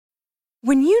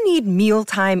When you need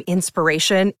mealtime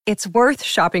inspiration, it's worth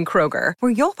shopping Kroger,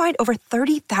 where you'll find over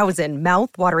 30,000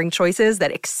 mouth-watering choices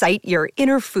that excite your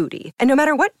inner foodie. And no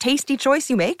matter what tasty choice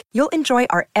you make, you'll enjoy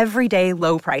our everyday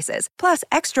low prices, plus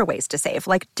extra ways to save,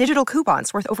 like digital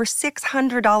coupons worth over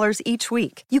 $600 each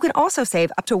week. You can also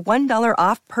save up to $1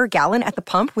 off per gallon at the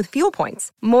pump with fuel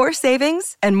points. More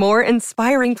savings and more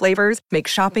inspiring flavors make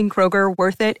shopping Kroger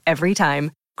worth it every time.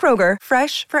 Kroger,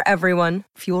 fresh for everyone.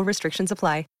 Fuel restrictions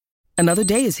apply. Another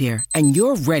day is here, and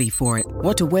you're ready for it.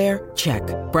 What to wear? Check.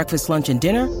 Breakfast, lunch, and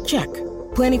dinner? Check.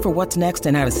 Planning for what's next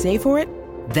and how to save for it?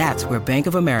 That's where Bank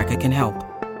of America can help.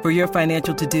 For your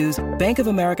financial to-dos, Bank of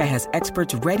America has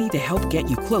experts ready to help get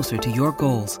you closer to your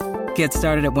goals. Get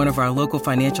started at one of our local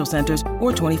financial centers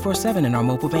or 24/7 in our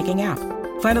mobile banking app.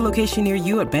 Find a location near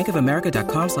you at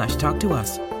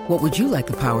bankofamerica.com/talktous. What would you like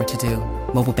the power to do?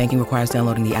 Mobile banking requires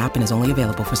downloading the app and is only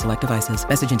available for select devices.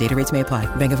 Message and data rates may apply.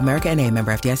 Bank of America N.A.,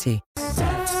 member FDIC.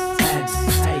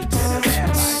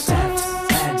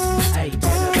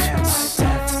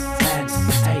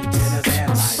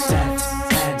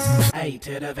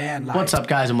 What's up,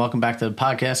 guys, and welcome back to the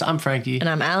podcast. I'm Frankie. And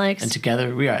I'm Alex. And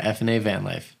together we are F&A Van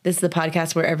Life. This is the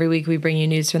podcast where every week we bring you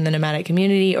news from the nomadic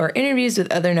community or interviews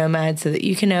with other nomads so that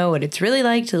you can know what it's really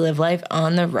like to live life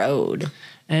on the road.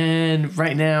 And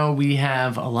right now we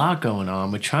have a lot going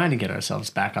on. We're trying to get ourselves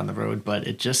back on the road, but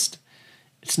it's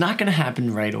not going to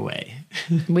happen right away.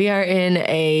 We are in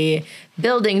a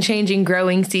building, changing,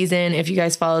 growing season. If you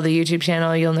guys follow the YouTube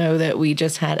channel, you'll know that we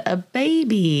just had a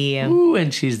baby. Ooh,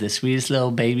 and she's the sweetest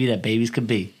little baby that babies could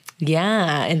be.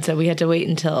 Yeah, and so we had to wait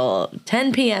until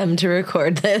 10 p.m. to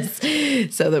record this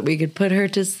so that we could put her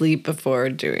to sleep before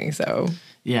doing so.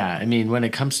 Yeah, I mean, when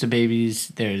it comes to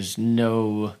babies, there's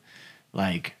no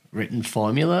written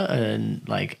formula and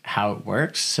how it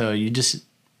works. So you just,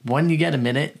 when you get a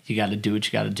minute, you got to do what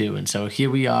you got to do. And so here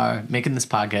we are making this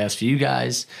podcast for you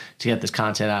guys to get this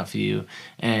content out for you.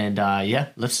 And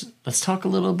let's talk a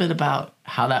little bit about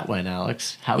how that went,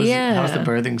 Alex. How was the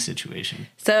birthing situation?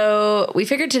 So we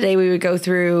figured today we would go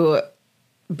through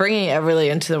bringing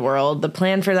Everly into the world, the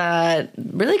plan for that,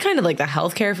 really kind of like the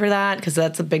healthcare for that, because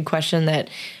that's a big question that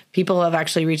people have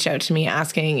actually reached out to me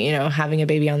asking, having a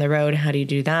baby on the road, how do you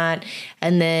do that?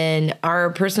 And then our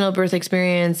personal birth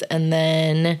experience, and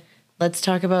then let's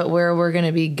talk about where we're going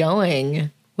to be going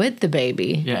with the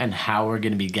baby. Yeah, and how we're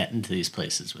going to be getting to these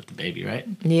places with the baby, right?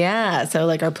 Yeah, so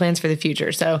our plans for the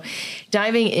future. So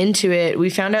diving into it, we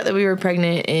found out that we were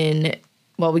pregnant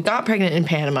we got pregnant in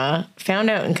Panama, found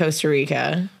out in Costa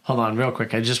Rica. Hold on real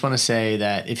quick. I just want to say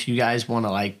that if you guys want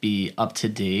to be up to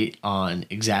date on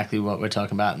exactly what we're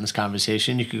talking about in this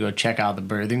conversation, you could go check out the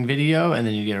birthing video, and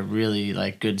then you get a really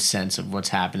good sense of what's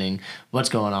happening, what's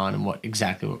going on, and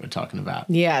exactly what we're talking about.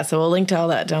 Yeah, so we'll link to all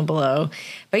that down below.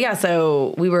 But yeah,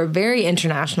 so we were very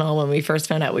international when we first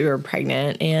found out we were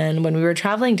pregnant. And when we were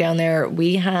traveling down there,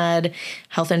 we had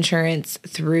health insurance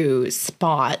through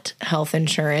Spot Health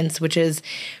Insurance, which is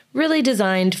really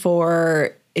designed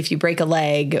for if you break a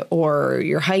leg or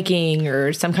you're hiking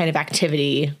or some kind of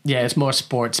activity. Yeah, it's more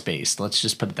sports-based. Let's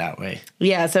just put it that way.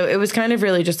 Yeah, so it was kind of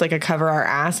really just a cover our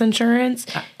ass insurance.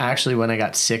 Actually, when I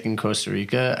got sick in Costa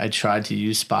Rica, I tried to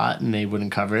use Spot and they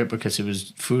wouldn't cover it because it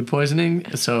was food poisoning.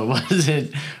 So it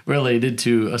wasn't related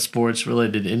to a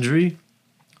sports-related injury.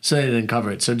 So they didn't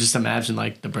cover it. So just imagine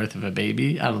the birth of a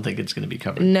baby. I don't think it's going to be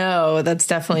covered. No, that's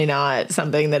definitely not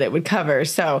something that it would cover.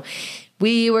 So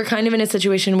we were kind of in a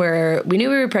situation where we knew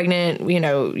we were pregnant.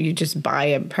 You just buy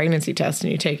a pregnancy test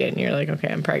and you take it and you're like,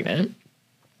 okay, I'm pregnant.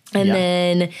 And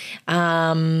then,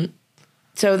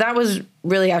 so that was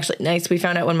really actually nice. We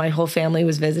found out when my whole family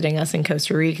was visiting us in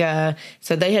Costa Rica.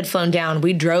 So they had flown down.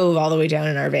 We drove all the way down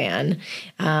in our van.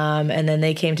 And then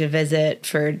they came to visit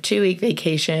for a 2-week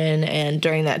vacation. And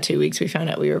during that 2 weeks, we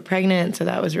found out we were pregnant. So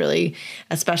that was really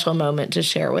a special moment to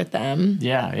share with them.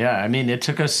 Yeah. I mean, it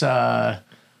took us,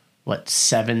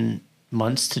 7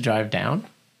 months to drive down?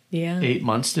 Yeah. 8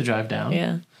 months to drive down?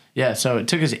 Yeah. Yeah, so it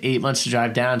took us 8 months to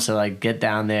drive down. So get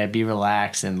down there, be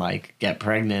relaxed, and get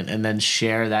pregnant, and then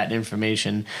share that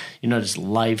information. Just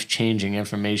life-changing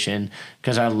information,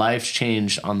 because our lives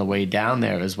changed on the way down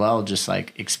there as well. Just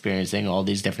experiencing all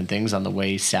these different things on the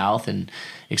way south, and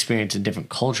experiencing different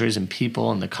cultures and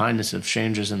people, and the kindness of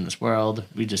strangers in this world.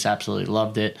 We just absolutely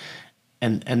loved it.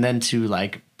 And then to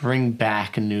bring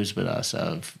back news with us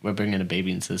of we're bringing a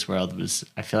baby into this world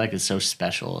I feel like it's so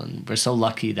special, and we're so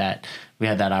lucky that we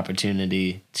had that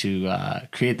opportunity to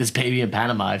create this baby in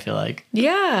Panama. I feel like,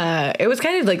 yeah, it was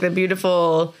kind of the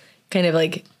beautiful kind of I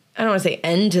don't want to say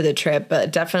end to the trip,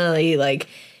 but definitely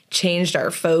changed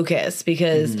our focus,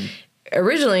 because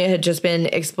originally it had just been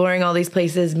exploring all these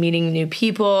places, meeting new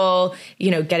people,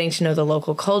 getting to know the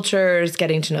local cultures,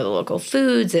 getting to know the local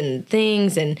foods and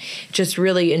things, and just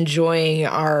really enjoying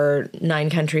our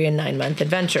 9-country and 9-month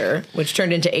adventure, which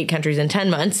turned into 8 countries in 10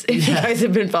 months, if you guys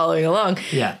have been following along.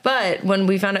 Yeah. But when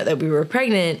we found out that we were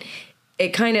pregnant, it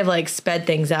kind of like sped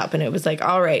things up, and it was like,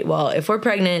 all right, well, if we're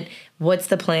pregnant, what's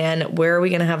the plan? Where are we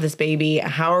going to have this baby?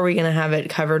 How are we going to have it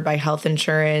covered by health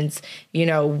insurance?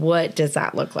 What does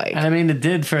that look like? And I mean, it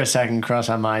did for a second cross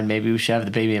our mind, maybe we should have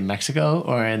the baby in Mexico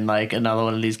or in like another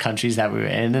one of these countries that we were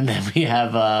in. And then we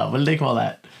have, what do they call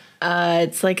that?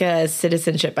 It's like a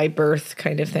citizenship by birth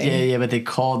kind of thing. Yeah, but they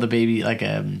call the baby like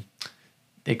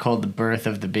they called the birth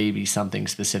of the baby something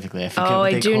specifically. I forget what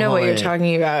they I do know what you're it.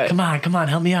 talking about. Come on,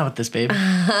 help me out with this, baby.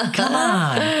 Come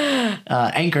on.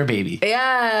 Anchor baby.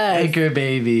 Yeah. Anchor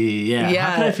baby. Yeah. Yeah.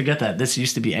 How could I forget that? This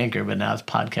used to be Anchor, but now it's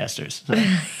Podcasters. So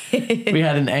we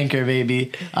had an Anchor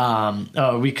baby.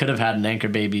 We could have had an Anchor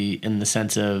baby in the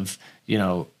sense of,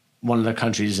 one of the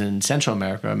countries in Central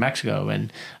America or Mexico.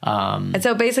 And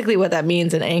so basically what that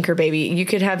means, an anchor baby, you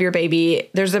could have your baby.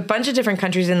 There's a bunch of different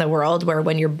countries in the world where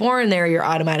when you're born there, you're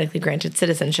automatically granted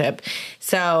citizenship.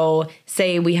 So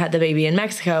say we had the baby in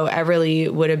Mexico,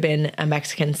 Everly would have been a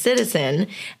Mexican citizen,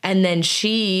 and then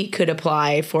she could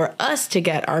apply for us to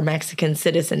get our Mexican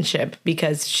citizenship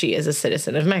because she is a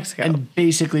citizen of Mexico. And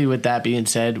basically with that being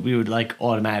said, we would like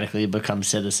automatically become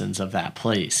citizens of that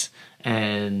place.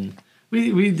 And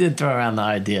we did throw around the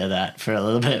idea of that for a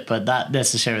little bit, but not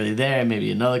necessarily there, maybe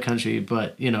another country.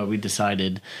 But, we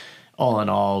decided all in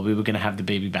all, we were going to have the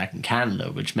baby back in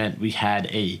Canada, which meant we had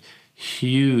a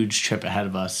huge trip ahead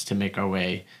of us to make our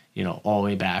way, all the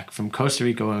way back from Costa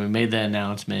Rica when we made the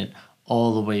announcement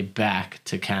all the way back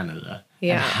to Canada.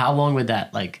 Yeah. And how long would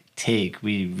that take?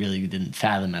 We really didn't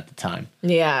fathom at the time.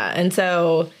 Yeah. And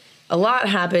so a lot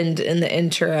happened in the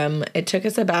interim. It took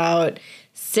us about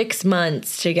 6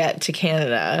 months to get to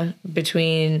Canada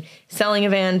between selling a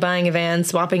van, buying a van,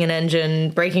 swapping an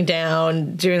engine, breaking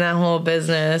down, doing that whole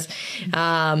business.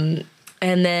 And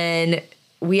then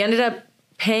we ended up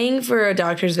paying for a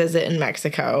doctor's visit in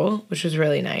Mexico, which was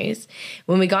really nice.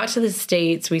 When we got to the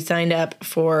States, we signed up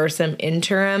for some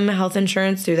interim health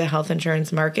insurance through the health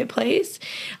insurance marketplace,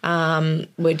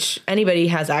 which anybody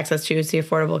has access to. It's the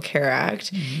Affordable Care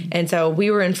Act. Mm-hmm. And so we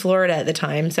were in Florida at the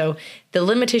time. So the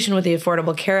limitation with the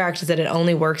Affordable Care Act is that it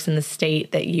only works in the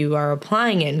state that you are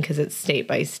applying in because it's state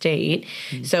by state.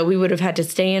 Mm-hmm. So we would have had to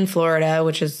stay in Florida,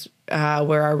 which is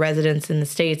where our residence in the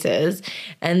States is,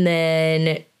 and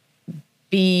then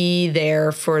be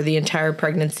there for the entire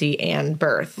pregnancy and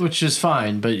birth. Which is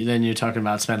fine, but then you're talking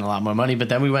about spending a lot more money. But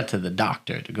then we went to the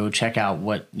doctor to go check out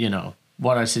what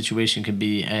our situation could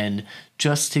be. And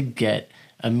just to get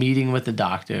a meeting with the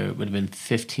doctor would have been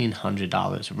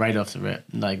 $1,500 right off the rip.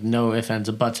 Like, no ifs, ands,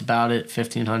 or buts about it.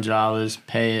 $1,500,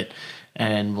 pay it,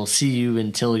 and we'll see you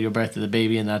until your birth of the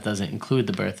baby, and that doesn't include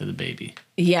the birth of the baby.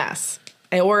 Yes.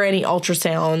 Or any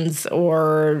ultrasounds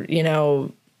or,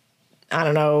 I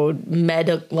don't know,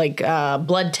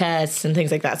 blood tests and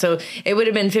things like that. So it would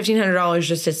have been $1,500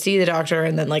 just to see the doctor,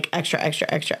 and then extra. And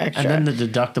then the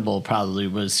deductible probably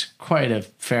was quite a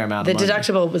fair amount of money. The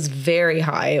deductible was very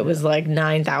high. It was like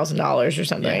 $9,000 or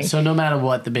something. Yeah, so no matter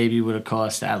what, the baby would have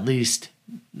cost at least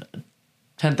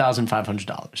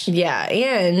 $10,500. Yeah,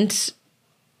 and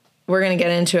we're going to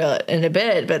get into it in a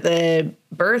bit, but the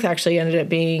birth actually ended up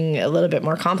being a little bit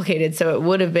more complicated. So it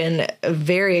would have been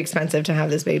very expensive to have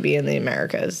this baby in the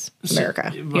United States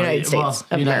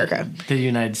of America. The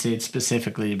United States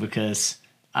specifically, because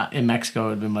in Mexico it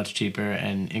would have been much cheaper,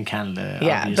 and in Canada,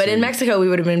 yeah, obviously. But in Mexico we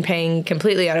would have been paying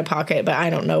completely out of pocket, but I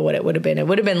don't know what it would have been. It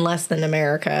would have been less than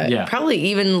America. Yeah. Probably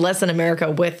even less than America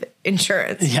with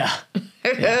insurance. Yeah.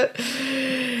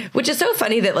 Which is so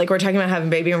funny that we're talking about having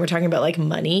a baby and we're talking about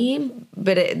money,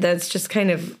 but that's just kind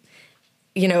of,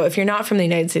 if you're not from the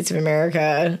United States of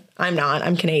America,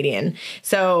 I'm Canadian.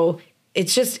 So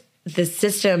it's just the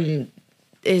system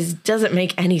doesn't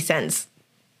make any sense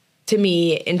to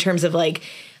me in terms of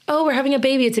oh, we're having a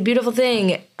baby. It's a beautiful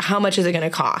thing. How much is it going to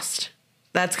cost?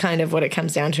 That's kind of what it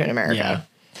comes down to in America. Yeah.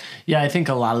 Yeah. I think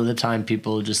a lot of the time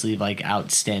people just leave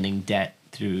outstanding debt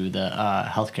through the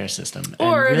healthcare system.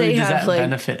 Or and really, they does have that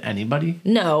benefit anybody?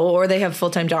 No, or they have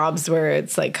full-time jobs where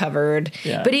it's covered.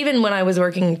 Yeah. But even when I was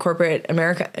working in corporate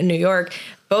America in New York,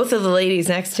 both of the ladies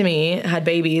next to me had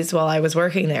babies while I was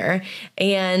working there,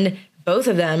 and both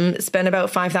of them spent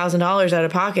about $5,000 out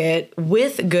of pocket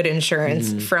with good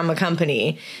insurance from a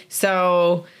company.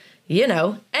 So,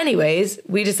 anyways,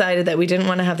 we decided that we didn't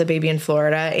want to have the baby in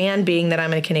Florida, and being that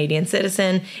I'm a Canadian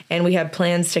citizen and we have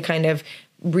plans to kind of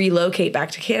relocate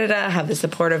back to Canada, have the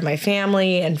support of my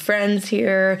family and friends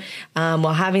here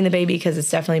while having the baby, because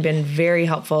it's definitely been very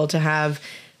helpful to have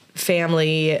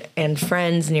family and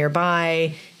friends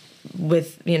nearby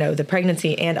with, you know, the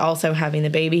pregnancy and also having the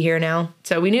baby here now.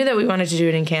 So we knew that we wanted to do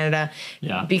it in Canada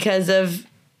because of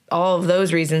all of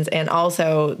those reasons, and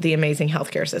also the amazing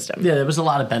healthcare system. Yeah, there was a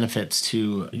lot of benefits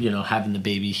to, you know, having the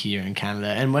baby here in Canada.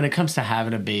 And when it comes to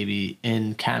having a baby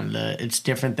in Canada, it's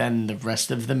different than the rest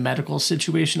of the medical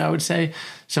situation, I would say.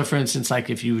 So, for instance, like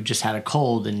if you just had a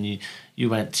cold and you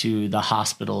went to the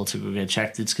hospital to go get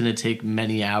checked, it's going to take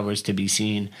many hours to be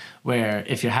seen. Where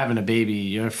if you're having a baby,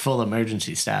 you're full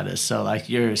emergency status. So, like,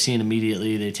 you're seen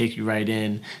immediately. They take you right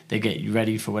in. They get you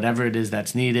ready for whatever it is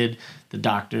that's needed. The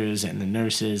doctors and the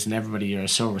nurses and everybody are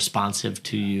so responsive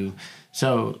to you.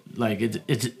 So, like,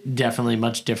 it's definitely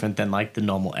much different than, like, the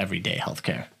normal everyday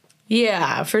healthcare.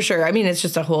 Yeah, for sure. I mean, it's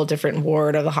just a whole different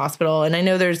ward of the hospital. And I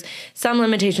know there's some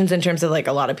limitations in terms of, like,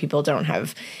 a lot of people don't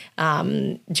have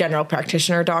general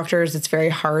practitioner doctors. It's very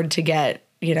hard to get,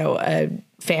 you know, a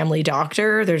family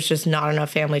doctor. There's just not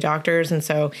enough family doctors. And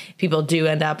so people do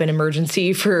end up in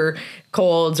emergency for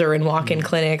colds or in walk-in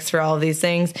clinics for all of these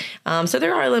things. So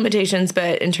there are limitations,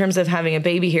 but in terms of having a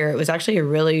baby here, it was actually a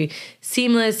really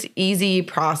seamless, easy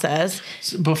process.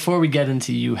 So before we get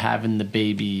into you having the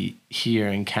baby here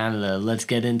in Canada, let's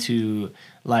get into,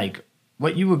 like,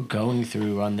 what you were going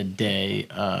through on the day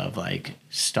of, like,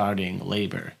 starting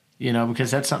labor. You know, because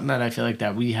that's something that I feel like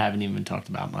that we haven't even talked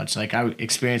about much. Like, I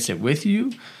experienced it with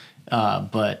you,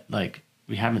 but, like,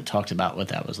 we haven't talked about what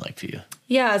that was like for you.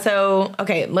 Yeah. So,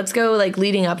 okay, let's go, like,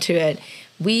 leading up to it.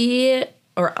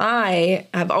 I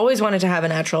have always wanted to have a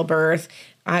natural birth.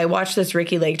 I watched this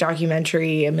Ricki Lake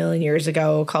documentary a million years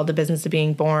ago called The Business of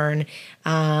Being Born,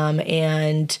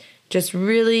 and just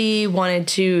really wanted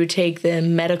to take the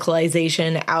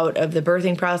medicalization out of the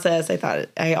birthing process.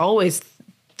 I always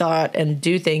thought and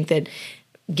do think that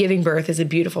giving birth is a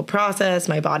beautiful process.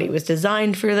 My body was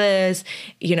designed for this.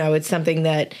 You know, it's something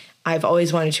that I've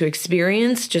always wanted to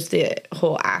experience, just the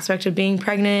whole aspect of being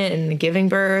pregnant and giving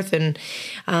birth. And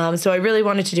so I really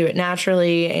wanted to do it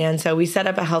naturally. And so we set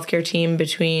up a healthcare team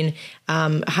between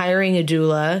hiring a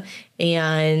doula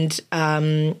and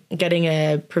getting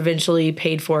a provincially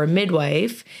paid for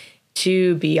midwife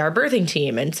to be our birthing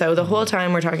team. And so the whole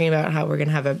time we're talking about how we're going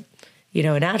to have a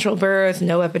natural birth,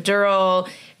 no epidural,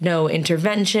 no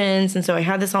interventions. And so I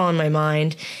had this all in my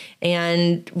mind.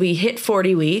 And we hit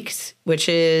 40 weeks, which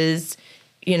is,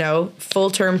 you know,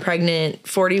 full-term pregnant,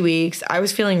 40 weeks. I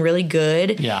was feeling really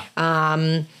good. Yeah.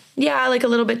 Like a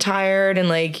little bit tired and,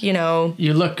 like, you know.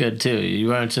 You look good, too. You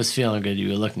weren't just feeling good. You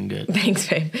were looking good. Thanks,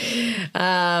 babe.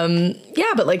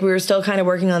 But, like, we were still kind of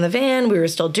working on the van. We were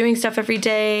still doing stuff every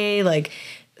day. Like,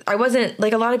 I wasn't,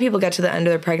 like, a lot of people get to the end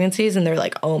of their pregnancies and they're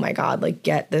like, oh my God, like,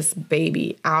 get this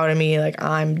baby out of me. Like,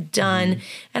 I'm done.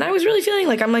 And I was really feeling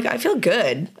like, I feel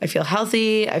good. I feel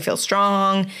healthy. I feel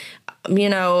strong. You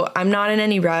know, I'm not in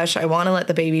any rush. I want to let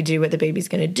the baby do what the baby's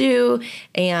going to do.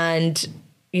 And,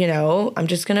 you know, I'm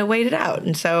just going to wait it out.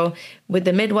 And so with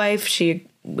the midwife, she,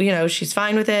 you know, she's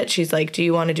fine with it. She's like, do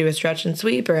you want to do a stretch and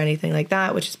sweep or anything like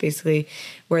that? Which is basically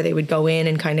where they would go in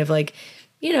and kind of, like,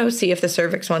 you know, see if the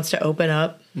cervix wants to open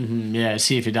up. Mm-hmm. Yeah,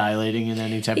 see if you're dilating in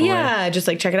any type of way. Yeah, just,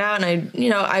 like, check it out.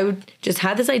 And I would just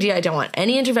had this idea. I don't want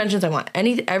any interventions. I want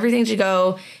everything to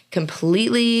go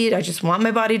completely. I just want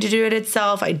my body to do it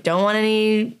itself. I don't want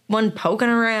anyone poking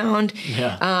around.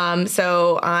 Yeah.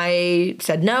 So I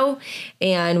said no.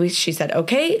 And she said,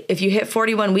 okay, if you hit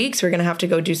 41 weeks, we're going to have to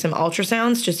go do some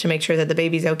ultrasounds just to make sure that the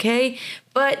baby's okay.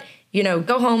 But, you know,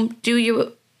 go home, do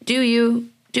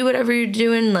whatever you're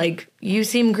doing. Like, you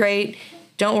seem great.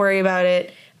 Don't worry about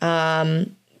it.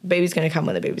 Baby's going to come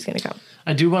when the baby's going to come.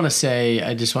 I do want to say,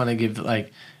 I just want to give,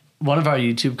 like, one of our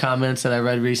YouTube comments that I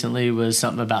read recently was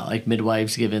something about, like,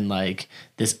 midwives giving, like,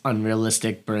 this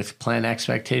unrealistic birth plan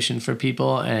expectation for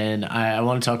people. And I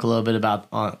want to talk a little bit about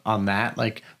on that,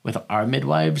 like, with our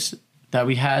midwives that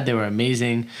we had. They were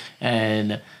amazing.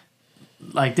 And,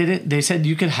 like, they said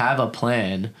you could have a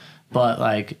plan, but,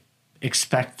 like,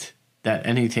 expect that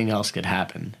anything else could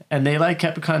happen. And they, like,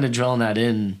 kept kind of drilling that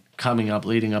in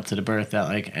leading up to the birth, that,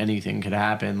 like, anything could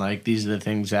happen. Like, these are the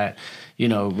things that, you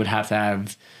know, you would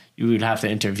have to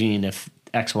intervene if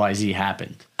XYZ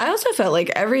happened. I also felt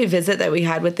like every visit that we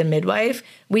had with the midwife,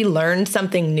 we learned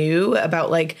something new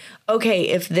about, like, okay,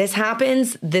 if this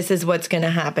happens, this is what's going to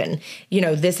happen. You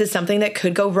know, this is something that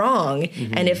could go wrong.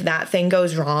 Mm-hmm. And if that thing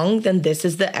goes wrong, then this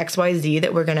is the XYZ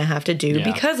that we're going to have to do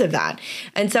because of that.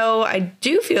 And so I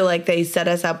do feel like they set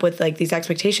us up with, like, these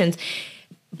expectations.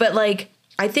 But, like,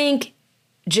 I think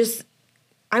just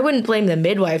I wouldn't blame the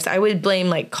midwives. I would blame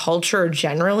like culture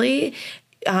generally,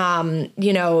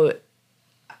 you know,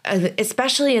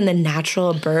 especially in the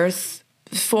natural birth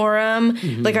forum.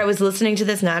 Like I was listening to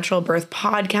this natural birth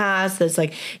podcast that's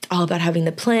like, it's all about having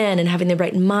the plan and having the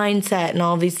right mindset and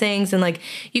all these things. And like,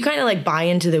 you kind of like buy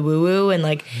into the woo woo and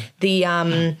like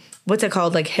the, what's it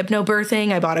called? Like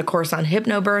hypnobirthing. I bought a course on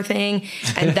hypnobirthing,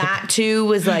 and that too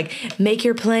was like, make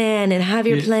your plan and have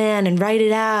your plan and write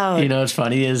it out. You know, what's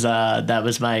funny is that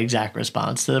was my exact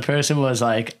response to the person was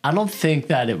like, I don't think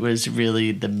that it was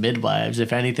really the midwives.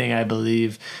 If anything, I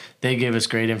believe they gave us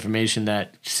great information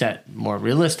that set more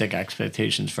realistic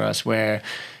expectations for us, where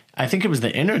I think it was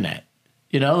the internet,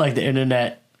 you know, like the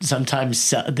internet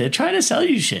sometimes they're trying to sell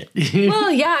you shit.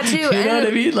 Well, yeah, too. You know what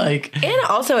I mean? Like, and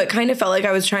also it kind of felt like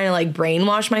I was trying to like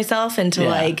brainwash myself into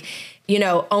like, you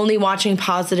know, only watching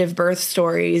positive birth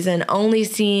stories and only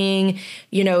seeing,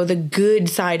 you know, the good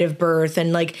side of birth.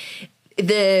 And like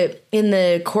in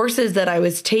the courses that I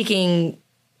was taking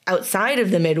outside of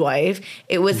the midwife,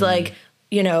 it was like,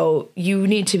 you know, you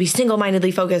need to be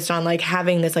single-mindedly focused on like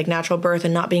having this like natural birth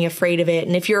and not being afraid of it.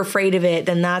 And if you're afraid of it,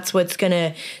 then that's what's going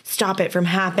to stop it from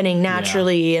happening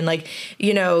naturally. Yeah. And like,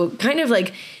 you know, kind of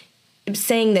like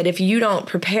saying that if you don't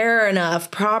prepare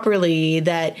enough properly,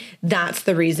 that's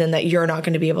the reason that you're not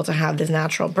going to be able to have this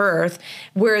natural birth.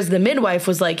 Whereas the midwife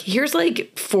was like, here's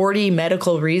like 40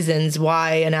 medical reasons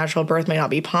why a natural birth might not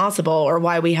be possible, or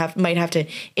why we might have to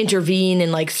intervene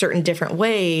in like certain different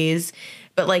ways.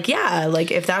 But like, yeah, like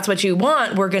if that's what you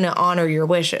want, we're going to honor your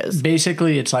wishes.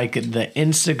 Basically, it's like the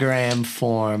Instagram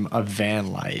form of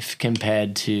van life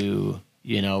compared to,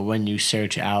 you know, when you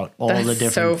search out all the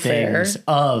different things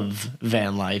of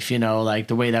van life, you know, like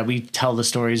the way that we tell the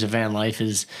stories of van life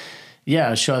is,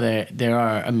 yeah, sure, there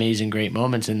are amazing, great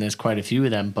moments, and there's quite a few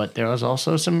of them, but there was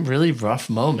also some really rough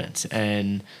moments.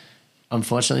 And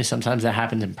unfortunately, sometimes that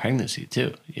happens in pregnancy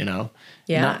too, you know?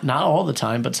 Yeah. Not all the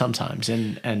time, but sometimes.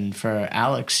 And for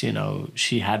Alex, you know,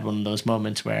 she had one of those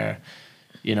moments where,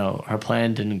 you know, her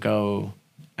plan didn't go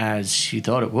as she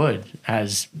thought it would,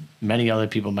 as many other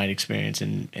people might experience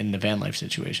in the van life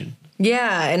situation.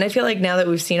 Yeah. And I feel like now that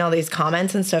we've seen all these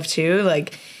comments and stuff too,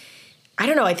 like, I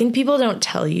don't know. I think people don't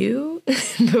tell you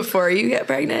before you get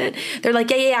pregnant. They're like,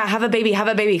 yeah, have a baby.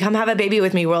 Come have a baby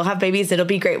with me. We'll have babies. It'll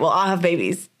be great. We'll all have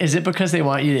babies. Is it because they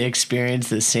want you to experience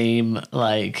the same,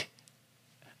 like,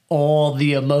 all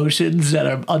the emotions that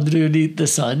are underneath the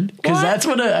sun? Because that's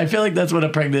what I feel like that's what a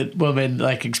pregnant woman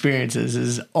like experiences,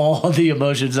 is all the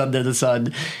emotions under the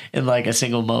sun in like a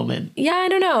single moment. Yeah, I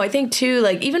don't know. I think too,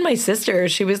 like even my sister,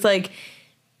 she was like,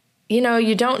 you know,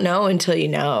 you don't know until you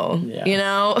know, you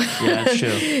know? Yeah, that's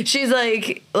true. She's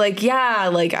like, yeah,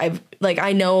 like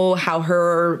I know how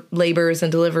her labors and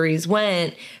deliveries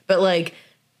went, but like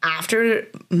after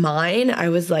mine, I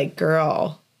was like,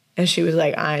 girl. And she was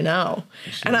like, I know.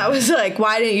 And I was like,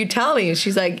 why didn't you tell me? And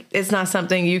she's like, it's not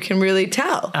something you can really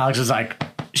tell. Alex was like,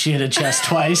 she hit her chest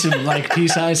twice and like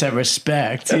peace signs said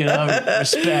respect, you know,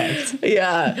 respect.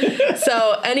 Yeah.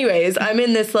 So anyways, I'm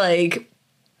in this like,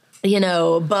 you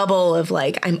know, bubble of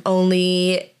like, I'm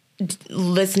only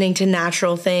listening to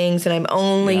natural things and I'm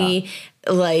only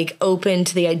like open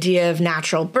to the idea of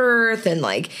natural birth and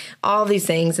like all these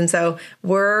things. And so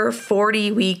we're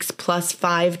 40 weeks plus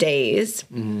 5 days.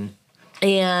 Mm-hmm.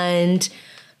 And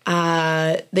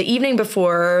the evening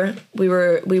before we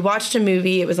watched a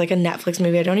movie. It was like a Netflix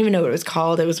movie. I don't even know what it was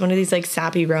called. It was one of these like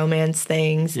sappy romance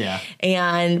things. Yeah.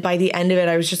 And by the end of it,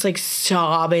 I was just like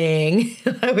sobbing.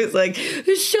 I was like,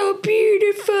 it's so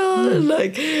beautiful.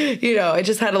 Like, you know, I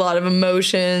just had a lot of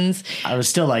emotions. I was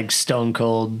still like stone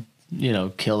cold, you know,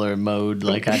 killer mode.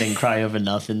 Like I didn't cry over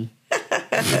nothing.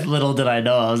 Little did I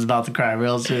know I was about to cry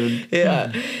real soon.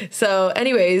 Yeah. So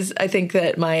anyways, I think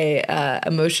that my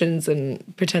emotions and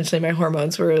potentially my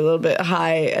hormones were a little bit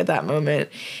high at that moment.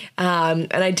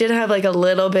 And I did have like a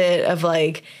little bit of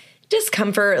like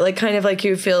discomfort, like kind of like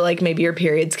you feel like maybe your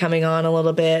period's coming on a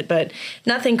little bit, but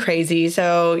nothing crazy.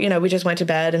 So, you know, we just went to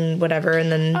bed and whatever.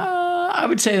 And then I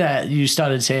would say that you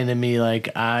started saying to me,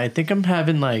 like, I think I'm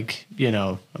having like, you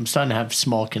know, I'm starting to have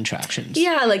small contractions.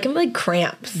 Yeah, like I'm like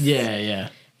cramps. Yeah.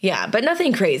 Yeah, but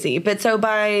nothing crazy. But so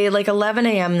by like 11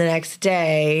 a.m. the next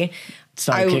day,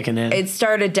 kicking in. It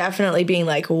started definitely being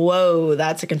like, whoa,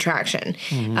 that's a contraction.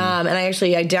 Mm-hmm. And I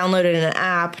downloaded an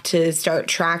app to start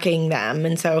tracking them.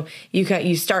 And so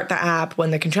you start the app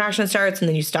when the contraction starts, and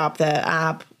then you stop the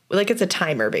app like it's a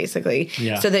timer basically,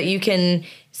 Yeah. so that you can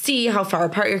see how far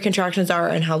apart your contractions are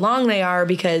and how long they are,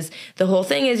 because the whole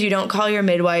thing is you don't call your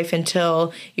midwife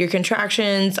until your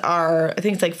contractions are, I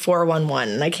think it's like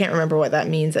 411, and I can't remember what that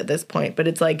means at this point, but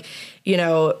it's like, you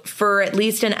know, for at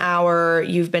least an hour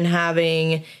you've been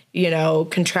having, you know,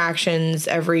 contractions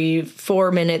every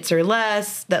 4 minutes or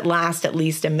less that last at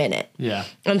least a minute. Yeah.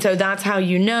 And so that's how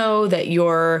you know that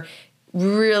you're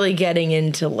really getting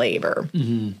into labor.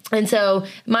 Mm-hmm. And so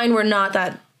mine were not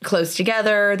that close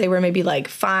together. They were maybe like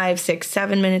 5, 6,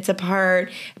 7 minutes apart,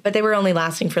 but they were only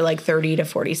lasting for like 30 to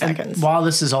 40 seconds. And while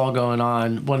this is all going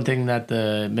on, one thing that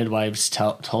the midwives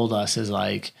told us is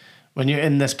like, when you're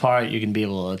in this part, you can be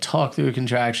able to talk through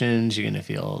contractions. You're going to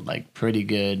feel like pretty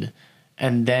good.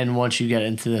 And then once you get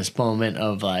into this moment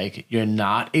of like, you're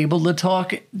not able to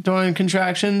talk during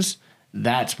contractions,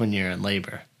 that's when you're in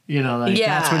labor. You know, like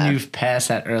that's when you've passed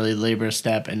that early labor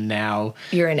step, and now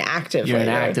you're in active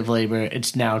labor.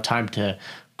 It's now time to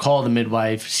call the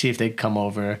midwife, see if they come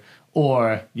over,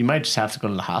 or you might just have to go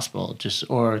to the hospital,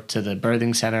 or to the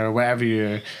birthing center, or wherever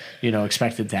you're, you know,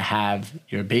 expected to have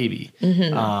your baby.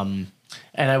 Mm-hmm.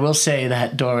 And I will say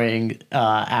that during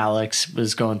Alex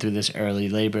was going through this early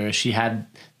labor, she had,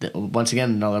 once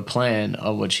again, another plan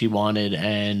of what she wanted,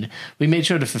 and we made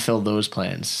sure to fulfill those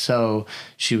plans. So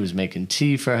she was making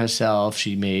tea for herself.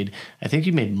 I think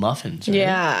you made muffins, right?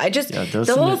 Yeah,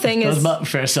 the whole thing is...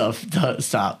 For herself,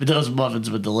 stop. Those muffins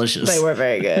were delicious. They were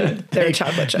very good. They were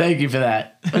chocolate chip. Thank you for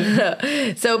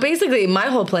that. So basically, my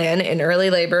whole plan in early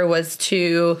labor was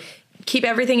to keep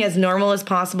everything as normal as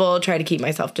possible, try to keep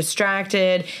myself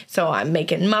distracted. So I'm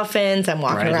making muffins, I'm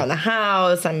walking around the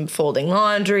house, I'm folding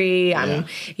laundry, I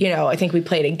think we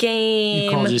played a game.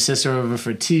 You called your sister over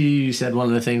for tea. You said one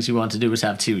of the things you wanted to do was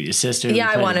have tea with your sister.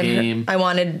 Yeah, I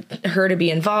wanted her to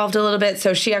be involved a little bit.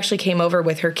 So she actually came over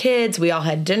with her kids. We all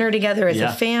had dinner together as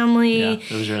a family. Yeah,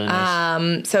 it was really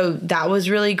nice. So that was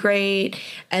really great.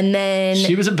 And then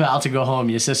she was about to go home.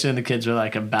 Your sister and the kids were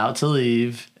like about to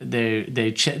leave.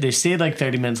 They stayed like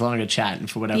 30 minutes longer chatting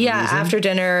for whatever reason. After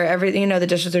dinner, everything, the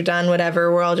dishes are done,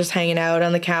 whatever. We're all just hanging out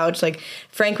on the couch. Like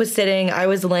Frank was sitting, I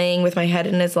was laying with my head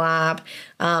in his lap,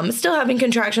 still having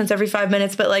contractions every 5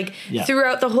 minutes, but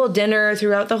throughout the whole dinner,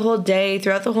 throughout the whole day,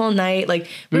 throughout the whole night,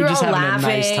 we were all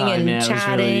laughing and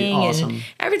chatting, really awesome. And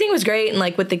everything was great.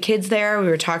 And with the kids there, we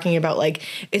were talking about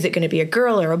is it going to be a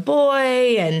girl or a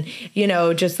boy? And,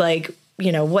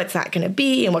 what's that going to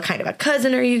be? And what kind of a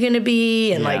cousin are you going to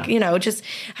be? And just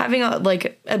having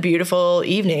a beautiful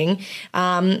evening.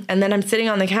 And then I'm sitting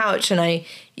on the couch and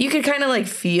you could kind of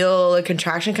feel a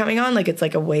contraction coming on. It's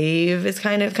like a wave is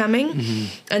kind of coming. Mm-hmm.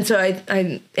 And so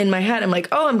I, in my head, I'm like,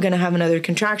 oh, I'm going to have another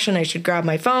contraction. I should grab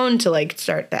my phone to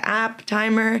start the app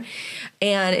timer.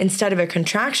 And instead of a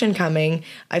contraction coming,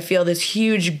 I feel this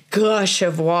huge gush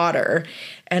of water.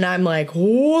 And I'm like,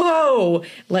 whoa,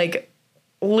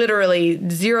 literally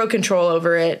zero control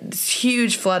over it. This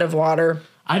huge flood of water.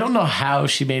 I don't know how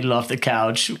she made it off the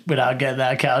couch without getting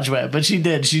that couch wet, but she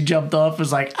did. She jumped off,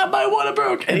 was like, my water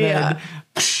broke. And then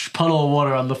puddle of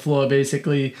water on the floor,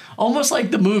 basically. Almost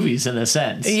like the movies in a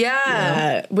sense.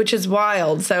 Yeah, which is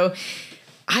wild. So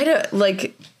I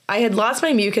had lost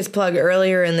my mucus plug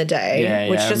earlier in the day,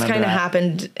 which just kind of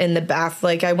happened in the bath.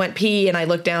 I went pee and I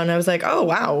looked down and I was like, oh,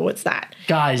 wow, what's that?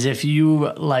 Guys, if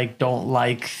you don't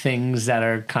like things that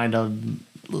are kind of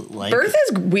birth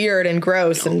is weird and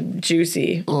gross and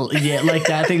juicy. Yeah,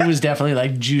 that thing was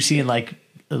definitely juicy and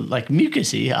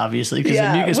mucusy, obviously, because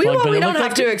the mucus plug. We don't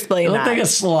have to explain that. It looked like a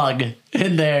slug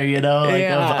in there,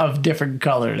 of different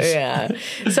colors. Yeah.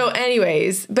 So,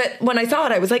 anyways, but when I saw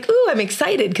it, I was like, "Ooh, I'm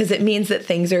excited," because it means that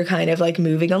things are kind of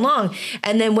moving along.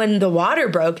 And then when the water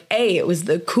broke, it was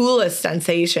the coolest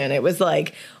sensation. It was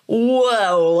like,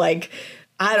 whoa,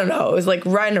 I don't know. It was like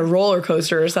riding a roller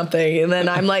coaster or something. And then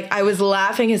I was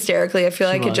laughing hysterically. I feel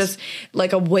it just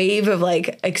a wave of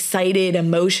excited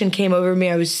emotion came over me.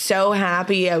 I was so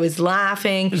happy. I was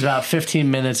laughing. It was about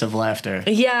 15 minutes of laughter.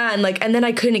 Yeah. And then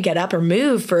I couldn't get up or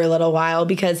move for a little while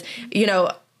because,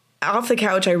 off the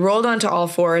couch, I rolled onto all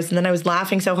fours and then I was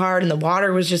laughing so hard and the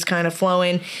water was just kind of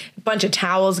flowing. A bunch of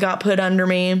towels got put under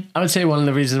me. I would say one of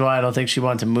the reasons why I don't think she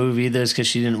wanted to move either is because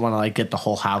she didn't want to get the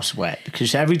whole house wet.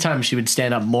 Because every time she would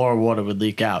stand up, more water would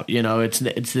leak out.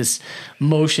 It's this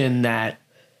motion that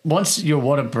once your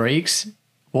water breaks,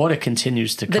 water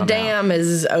continues to come out. The dam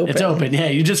is open. It's open, yeah.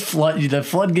 You just the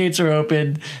floodgates are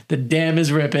open. The dam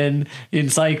is ripping.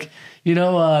 It's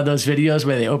those videos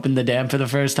where they open the dam for the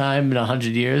first time in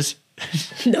 100 years?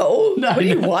 No. What do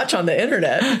you watch on the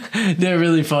internet? They're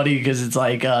really funny because it's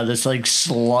like this like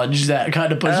sludge that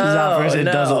kind of pushes out first. It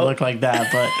doesn't look like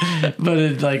that, but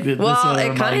it's like well,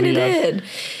 it kind of did.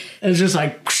 It's just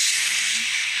like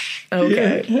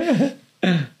okay.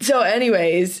 So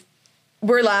anyways,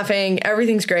 we're laughing.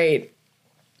 Everything's great.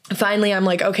 Finally, I'm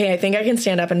like, okay, I think I can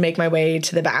stand up and make my way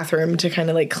to the bathroom to kind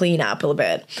of like clean up a little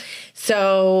bit.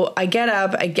 So I get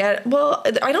up, I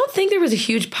don't think there was a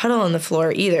huge puddle on the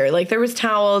floor either. Like there was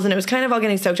towels and it was kind of all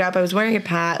getting soaked up. I was wearing a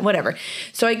pad, whatever.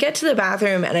 So I get to the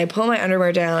bathroom and I pull my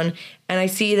underwear down and I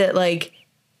see that like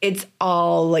it's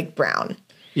all like brown.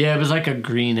 Yeah, it was like a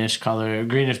greenish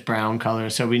brown color.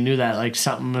 So we knew that like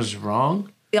something was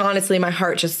wrong. Honestly, my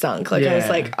heart just sunk. Like I was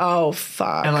like, oh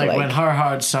fuck. And like when her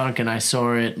heart sunk and I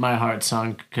saw it, my heart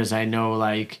sunk because I know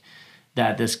like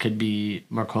that this could be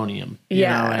meconium. You know,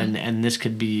 and this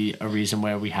could be a reason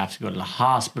where we have to go to the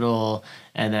hospital,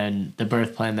 and then the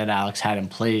birth plan that Alex had in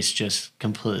place just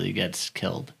completely gets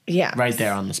killed. Yeah. Right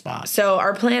there on the spot. So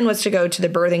our plan was to go to the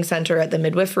birthing center at the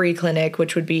midwifery clinic,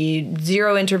 which would be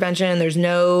zero intervention. There's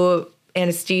no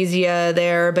anesthesia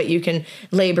there, but you can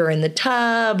labor in the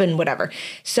tub and whatever.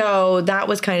 So that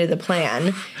was kind of the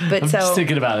plan. But I'm just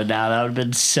thinking about it now. That would have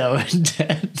been so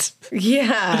intense.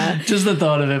 Yeah. Just the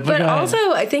thought of it. But also,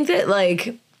 I think that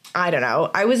like, I don't know,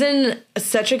 I was in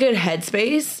such a good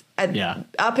headspace.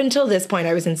 Up until this point,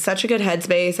 I was in such a good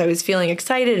headspace. I was feeling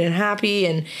excited and happy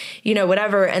and, you know,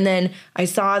 whatever. And then I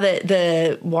saw that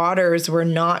the waters were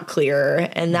not clear.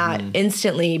 And that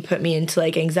instantly put me into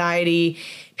like anxiety,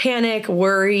 panic,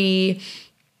 worry.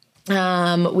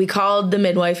 We called the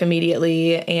midwife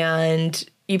immediately and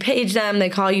you page them, they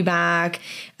call you back.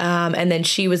 And then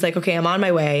she was like, okay, I'm on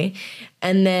my way.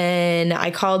 And then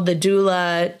I called the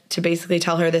doula to basically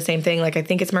tell her the same thing. Like, I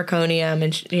think it's meconium.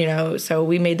 And, you know, so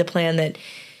we made the plan that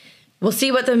we'll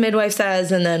see what the midwife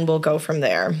says and then we'll go from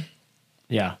there.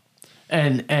 Yeah.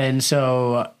 And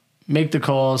so make the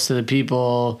calls to the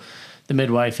people. The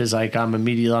midwife is like, I'm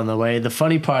immediately on the way. The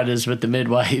funny part is with the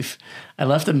midwife, I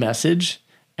left a message.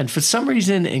 And for some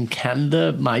reason in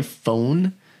Canada, my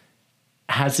phone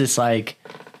has this like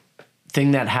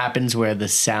thing that happens where the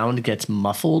sound gets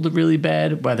muffled really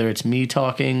bad, whether it's me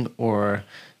talking or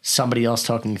somebody else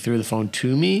talking through the phone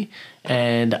to me.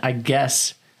 And I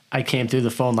guess I came through the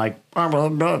phone like on her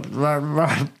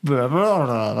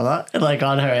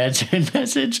answering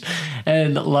message.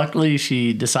 And luckily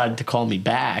she decided to call me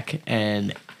back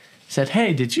and said,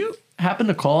 hey, did you happen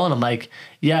to call? And I'm like,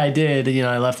 yeah, I did. You know,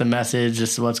 I left a message,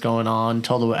 this is what's going on,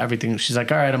 told her everything. She's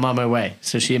like, all right, I'm on my way.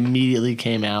 So she immediately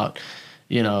came out.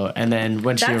 You know, and then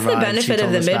when she arrived, that's the benefit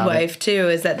of the midwife too,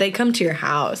 is that they come to your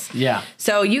house. Yeah.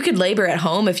 So you could labor at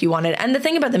home if you wanted. And the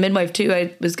thing about the midwife too,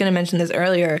 I was going to mention this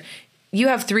earlier. You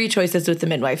have 3 choices with the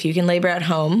midwife. You can labor at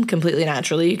home completely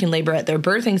naturally. You can labor at their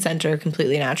birthing center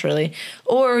completely naturally,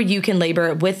 or you can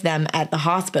labor with them at the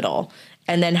hospital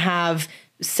and then have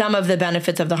some of the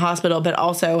benefits of the hospital, but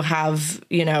also have,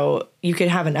 you know, you could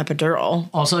have an epidural.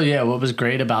 Also, yeah, what was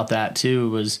great about that too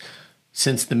was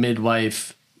since the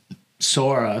midwife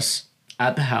saw us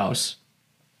at the house,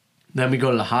 then we go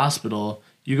to the hospital,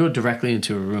 you go directly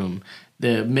into a room.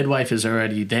 The midwife is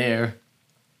already there.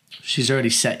 She's already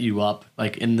set you up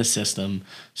like in the system.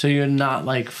 So you're not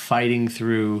like fighting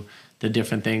through the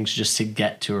different things just to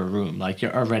get to a room. Like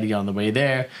you're already on the way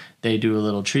there. They do a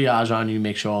little triage on you,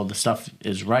 make sure all the stuff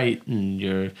is right,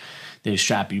 and they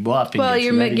strap you up. And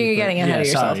you're getting ahead of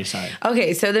yourself. Sorry.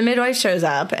 Okay, so the midwife shows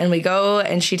up and we go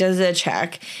and she does a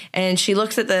check and she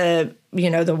looks at the, you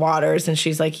know, the waters and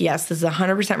she's like, yes, this is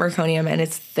 100% meconium and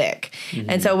it's thick. Mm-hmm.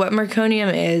 And so what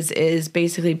meconium is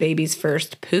basically baby's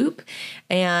first poop.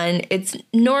 And it's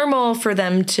normal for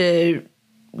them to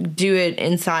do it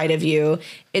inside of you.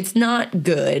 It's not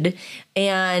good.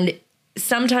 And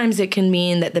sometimes it can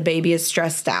mean that the baby is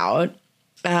stressed out.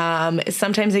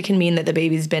 Sometimes it can mean that the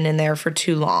baby's been in there for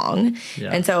too long.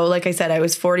 Yeah. And so, like I said, I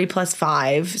was 40 plus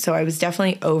 5, so I was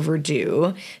definitely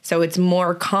overdue. So it's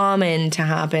more common to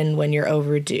happen when you're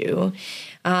overdue.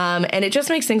 And it just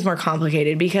makes things more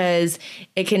complicated because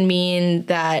it can mean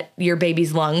that your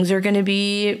baby's lungs are going to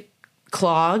be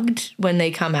clogged when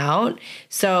they come out.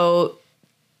 So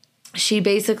she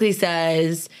basically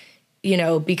says, you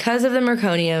know, because of the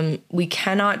meconium, we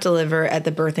cannot deliver at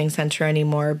the birthing center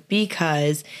anymore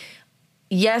because,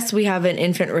 yes, we have an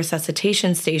infant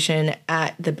resuscitation station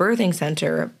at the birthing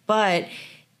center, but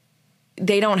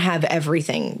they don't have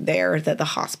everything there that the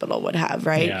hospital would have,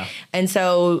 right? Yeah. And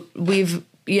so we've,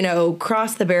 you know,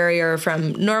 crossed the barrier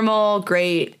from normal,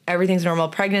 great, everything's normal,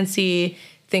 pregnancy,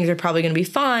 things are probably going to be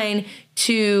fine,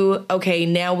 to, okay,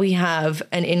 now we have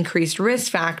an increased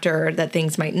risk factor that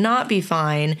things might not be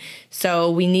fine. So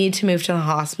we need to move to the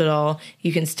hospital.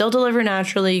 You can still deliver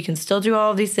naturally. You can still do all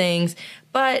of these things,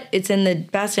 but it's in the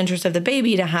best interest of the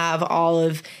baby to have all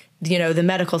of, the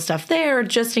medical stuff there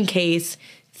just in case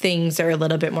things are a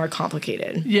little bit more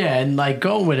complicated. Yeah. And like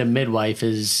going with a midwife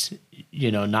is,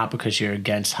 not because you're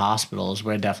against hospitals.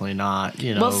 We're definitely not,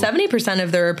 Well, 70%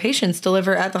 of their patients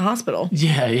deliver at the hospital.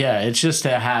 Yeah, yeah. It's just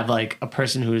to have like a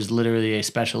person who is literally a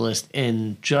specialist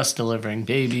in just delivering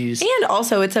babies. And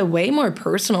also it's a way more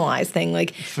personalized thing.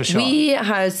 Like For sure. We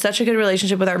had such a good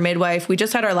relationship with our midwife. We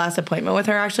just had our last appointment with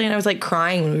her actually, and I was like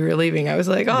crying when we were leaving. I was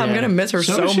like, I'm going to miss her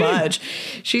so much.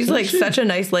 She's such a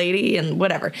nice lady and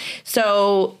whatever.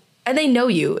 So, and they know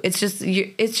you. It's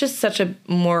just such a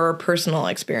more personal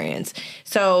experience.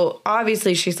 So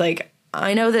obviously she's like,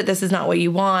 I know that this is not what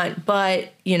you want,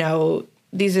 but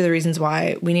these are the reasons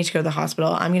why we need to go to the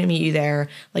hospital. I'm going to meet you there.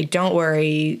 Like, don't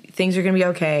worry. Things are going to be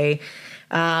okay.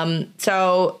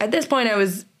 So at this point I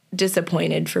was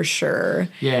disappointed for sure.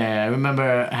 Yeah. I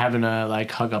remember having to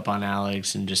like hug up on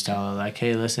Alex and just tell her like,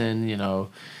 hey, listen,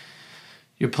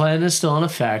 your plan is still in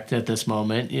effect at this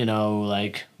moment.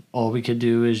 Like, all we could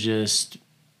do is just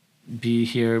be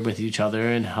here with each other,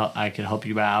 and I could help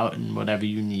you out and whatever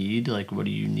you need. Like, what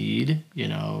do you need?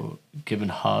 Giving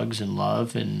hugs and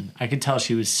love. And I could tell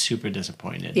she was super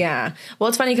disappointed. Yeah. Well,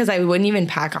 it's funny because I wouldn't even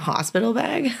pack a hospital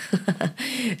bag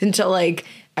until like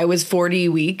I was 40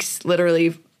 weeks,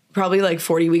 literally probably like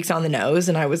 40 weeks on the nose.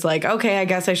 And I was like, okay, I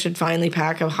guess I should finally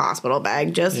pack a hospital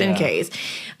bag just in case.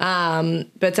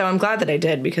 But so I'm glad that I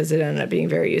did because it ended up being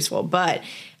very useful. But,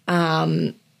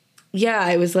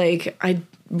 I was like, I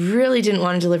really didn't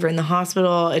want to deliver in the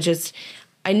hospital.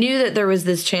 I knew that there was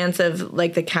this chance of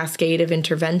like the cascade of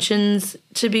interventions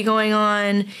to be going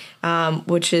on,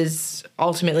 which is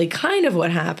ultimately kind of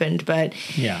what happened. But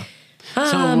yeah.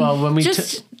 So when we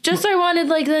I wanted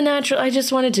like the natural. I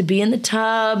just wanted to be in the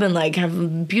tub and like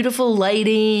have beautiful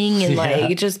lighting and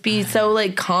like just be so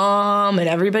like calm and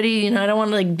everybody. I don't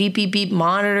want to like beep beep beep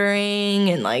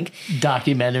monitoring and like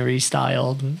documentary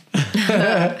styled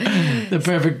the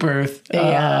perfect birth.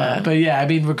 Yeah, but yeah, I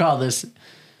mean, regardless,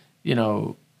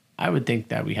 I would think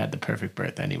that we had the perfect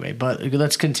birth anyway. But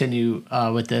let's continue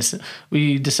with this.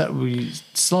 We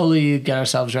slowly get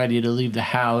ourselves ready to leave the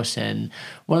house, and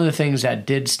one of the things that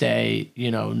did stay,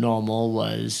 normal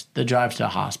was the drive to the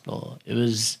hospital. It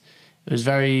was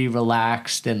very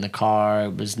relaxed in the car.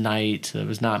 It was night. So there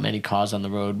was not many cars on the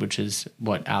road, which is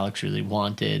what Alex really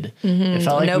wanted. Mm-hmm. It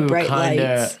felt like we were kind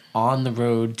of on the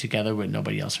road together with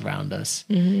nobody else around us.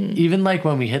 Mm-hmm. Even like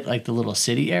when we hit like the little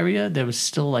city area, there was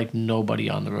still like nobody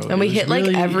on the road. And we hit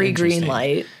really like every green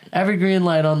light. Every green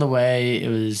light on the way.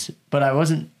 But I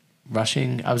wasn't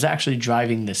rushing. I was actually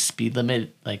driving the speed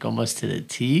limit like almost to the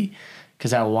T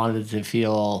because I wanted to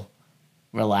feel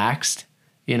relaxed.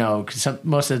 Because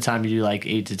most of the time you do like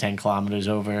 8 to 10 kilometers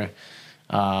over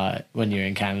when you're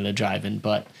in Canada driving.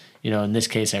 But, in this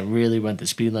case, I really went the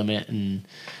speed limit, and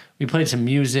we played some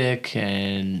music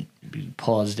and we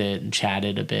paused it and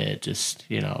chatted a bit, just,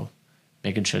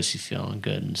 making sure she's feeling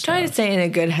good and stuff. Trying to stay in a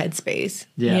good headspace,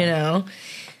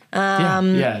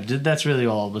 That's really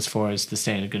all it was for, is to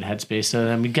stay in a good headspace. So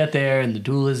then we get there and the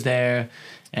doula's there.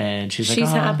 And she's like,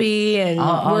 happy and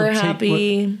we're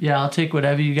happy. I'll take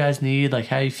whatever you guys need. Like,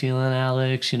 how you feeling,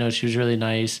 Alex? She was really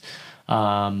nice.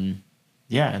 And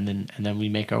then we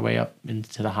make our way up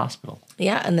into the hospital.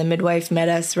 Yeah, and the midwife met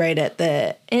us right at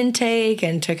the intake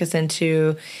and took us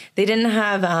into. They didn't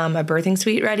have a birthing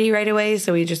suite ready right away,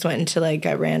 so we just went into like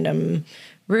a random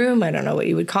room. I don't know what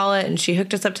you would call it, and she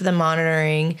hooked us up to the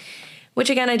monitoring. Which,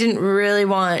 again, I didn't really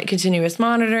want continuous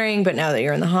monitoring, but now that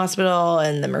you're in the hospital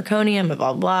and the meconium and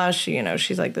blah, blah,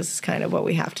 she's like, this is kind of what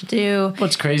we have to do.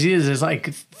 What's crazy is there's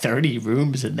like 30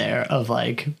 rooms in there of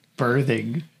like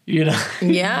birthing,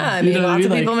 Yeah, I mean, lots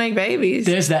of people make babies.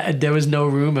 There was no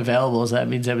room available, so that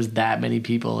means there was that many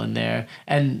people in there.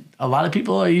 And a lot of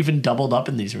people are even doubled up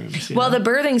in these rooms. The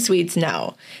birthing suites,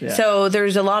 no. Yeah. So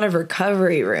there's a lot of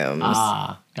recovery rooms.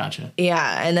 Ah, gotcha.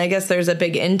 Yeah, and I guess there's a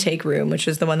big intake room, which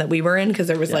is the one that we were in, because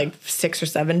there was like 6 or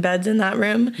 7 beds in that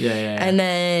room. Yeah. And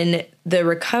then the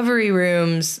recovery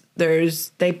rooms,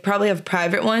 they probably have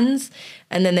private ones,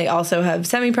 and then they also have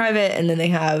semi-private, and then they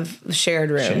have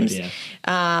shared rooms.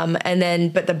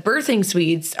 But the birthing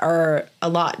suites are a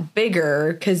lot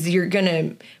bigger because you're going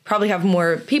to probably have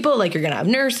more people. Like, you're going to have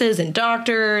nurses and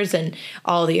doctors and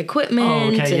all the equipment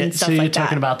and stuff like that. So you're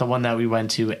talking about the one that we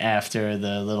went to after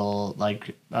the little,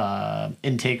 like,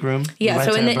 intake room? Yeah,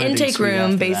 so in the intake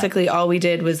room, basically all we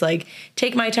did was, like,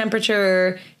 take my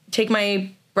temperature, take my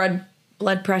blood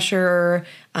blood pressure,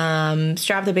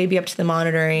 strap the baby up to the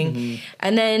monitoring.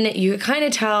 And then you kind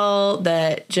of tell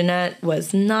that Jeanette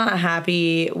was not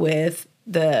happy with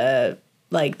the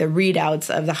readouts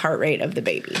of the heart rate of the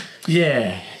baby.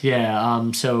 Yeah.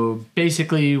 So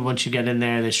basically, once you get in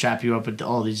there, they strap you up with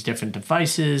all these different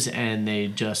devices, and they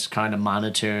just kind of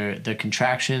monitor the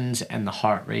contractions and the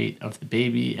heart rate of the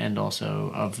baby and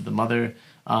also of the mother.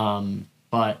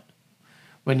 But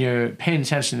when you're paying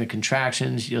attention to the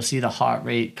contractions, you'll see the heart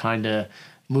rate kind of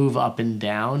move up and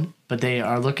down, but they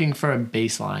are looking for a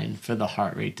baseline for the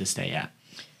heart rate to stay at.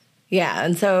 Yeah,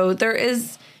 and so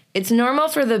it's normal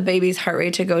for the baby's heart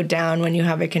rate to go down when you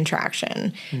have a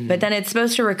contraction, but then it's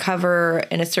supposed to recover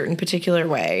in a certain particular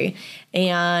way,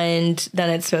 and then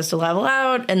it's supposed to level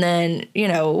out, and then,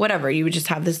 whatever, you would just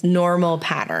have this normal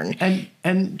pattern.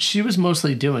 And she was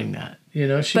mostly doing that,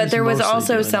 But there was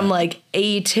also some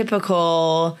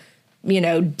atypical,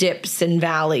 dips and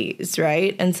valleys,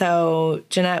 right? And so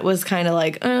Jeanette was kind of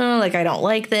like, I don't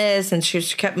like this. And she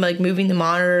kept moving the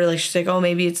monitor. She's like, oh,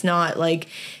 maybe it's not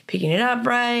picking it up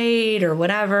right or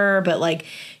whatever. But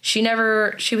she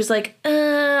was like,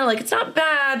 it's not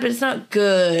bad, but it's not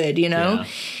good, Yeah.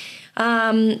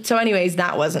 So anyways,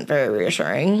 that wasn't very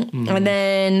reassuring. And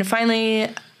then finally,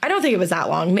 I don't think it was that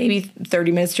long, maybe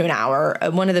 30 minutes to an hour,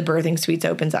 one of the birthing suites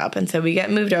opens up. And so we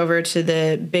get moved over to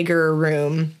the bigger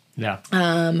room. Yeah.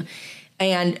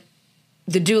 And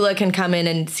the doula can come in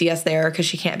and see us there because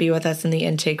she can't be with us in the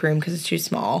intake room because it's too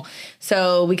small.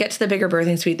 So we get to the bigger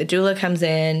birthing suite. The doula comes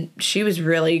in. She was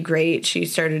really great. She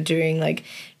started doing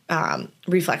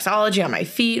reflexology on my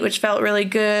feet, which felt really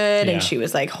good. Yeah. And she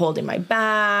was holding my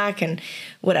back and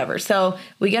whatever. So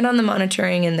we get on the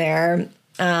monitoring in there.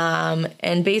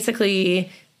 And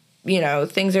basically,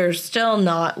 things are still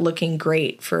not looking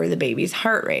great for the baby's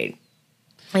heart rate.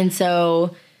 And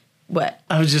so what?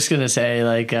 I was just going to say,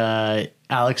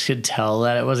 Alex could tell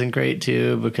that it wasn't great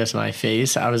too because of my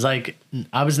face. I was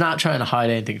not trying to hide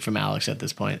anything from Alex at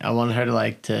this point. I wanted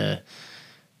her to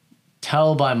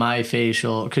tell by my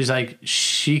facial, because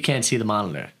she can't see the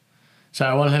monitor. So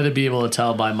I wanted her to be able to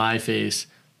tell by my face,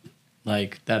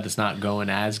 that it's not going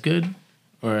as good.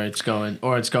 Or it's going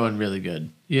really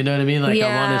good. You know what I mean? Yeah.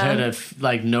 I wanted her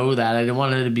to know that. I didn't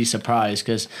want her to be surprised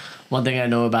because one thing I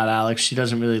know about Alex, she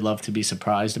doesn't really love to be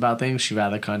surprised about things. She'd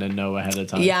rather kind of know ahead of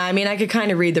time. Yeah, I mean, I could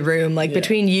kind of read the room.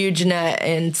 Between you, Jeanette,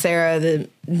 and Sarah, the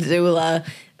doula,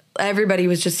 everybody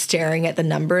was just staring at the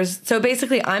numbers. So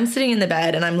basically, I'm sitting in the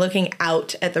bed and I'm looking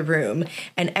out at the room,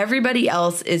 and everybody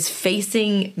else is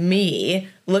facing me,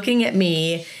 looking at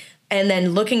me, and then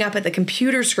looking up at the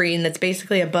computer screen that's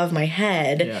basically above my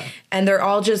head. Yeah. And they're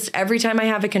all just, every time I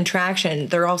have a contraction,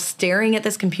 they're all staring at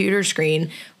this computer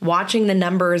screen, watching the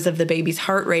numbers of the baby's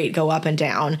heart rate go up and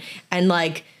down, and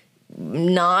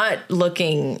not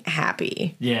looking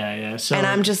happy. Yeah. So, and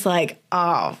I'm just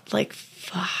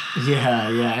fuck. Yeah.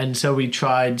 And so we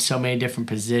tried so many different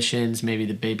positions. Maybe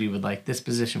the baby would like this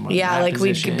position.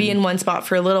 We'd be in one spot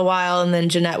for a little while, and then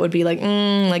Jeanette would be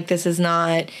this is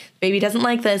not, baby doesn't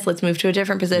like this, let's move to a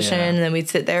different position. Yeah. And then we'd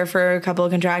sit there for a couple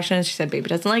of contractions. She said, baby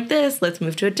doesn't like this, let's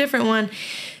move to a different one.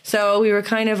 So we were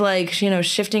kind of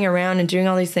shifting around and doing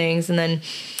all these things. And then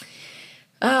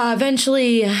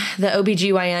eventually the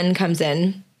OBGYN comes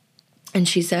in and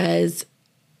she's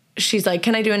like,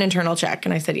 can I do an internal check?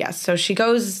 And I said, yes. So she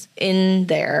goes in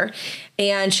there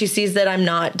and she sees that I'm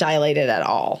not dilated at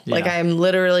all. Yeah. I'm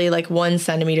literally 1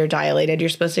 centimeter dilated. You're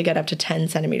supposed to get up to 10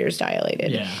 centimeters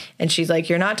dilated. Yeah. And she's like,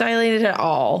 you're not dilated at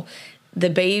all. The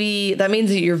baby, that means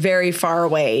that you're very far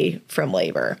away from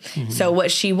labor. Mm-hmm. So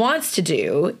what she wants to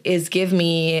do is give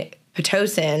me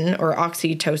Pitocin or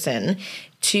oxytocin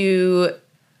to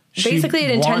basically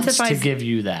it intensifies. She wants to give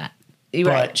you that, right.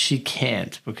 But she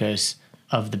can't because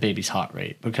of the baby's heart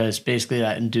rate, because basically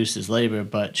that induces labor.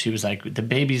 But she was like, the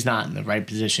baby's not in the right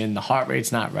position, the heart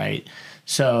rate's not right,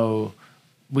 so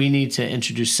we need to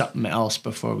introduce something else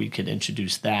before we could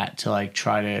introduce that to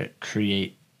try to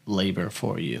create labor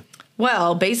for you.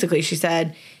 Well, basically she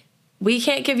said, we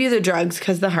can't give you the drugs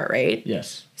because of the heart rate.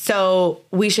 Yes. So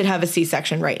we should have a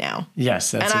C-section right now.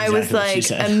 Yes, that's and exactly I was what she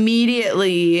said.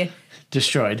 Immediately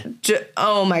destroyed.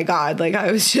 Oh my God.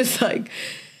 I was just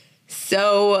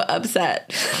so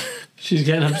upset. She's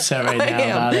getting upset right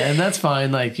now about it. And that's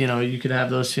fine. You could have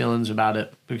those feelings about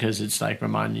it because it's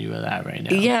reminding you of that right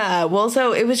now. Yeah. Well,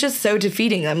 so it was just so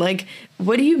defeating. I'm like,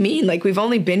 what do you mean? We've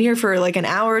only been here for an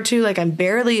hour or two. I'm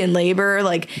barely in labor.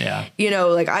 Yeah.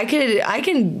 I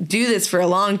can do this for a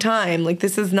long time.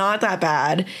 This is not that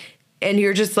bad. And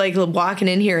you're just walking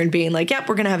in here and being yep,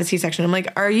 we're going to have a C-section. I'm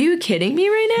like, are you kidding me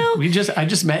right now? I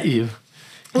just met you.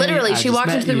 Literally, I she just walked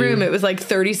met into the you. room. It was like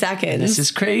 30 seconds. This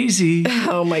is crazy.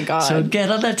 Oh my God. So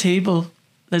get on that table.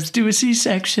 Let's do a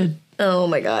C-section. Oh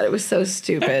my God. It was so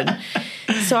stupid.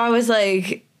 So I was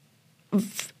like,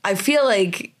 I feel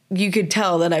like you could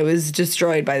tell that I was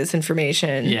destroyed by this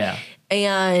information. Yeah.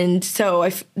 And so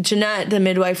Jeanette, the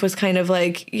midwife, was kind of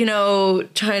like, you know,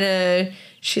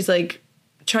 she's like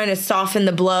trying to soften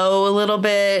the blow a little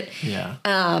bit. Yeah.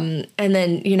 And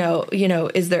then, you know,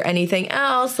 is there anything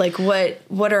else? Like,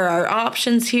 what are our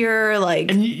options here?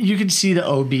 Like, And you could see the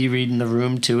OB reading the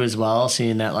room too as well,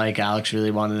 seeing that like Alex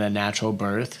really wanted a natural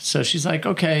birth. So she's like,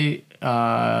 okay,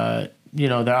 you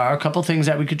know, there are a couple things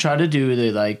that we could try to do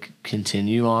to like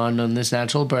continue on this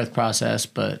natural birth process,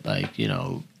 but like, you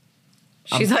know,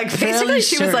 she's like, basically,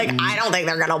 she was like, I don't think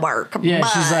they're going to work. yeah, but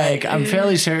she's like, I'm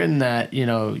fairly certain that, you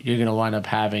know, you're going to wind up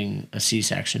having a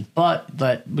C-section, but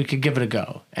we could give it a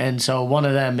go. And so one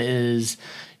of them is,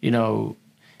 you know,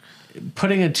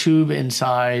 putting a tube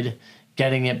inside,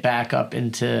 getting it back up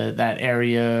into that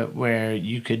area where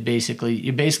you're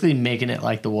basically making it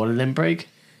like the water didn't break.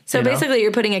 So basically,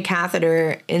 you're putting a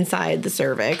catheter inside the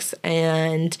cervix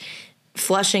and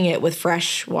flushing it with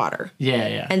fresh water. Yeah,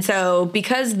 yeah. And so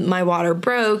because my water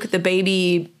broke, the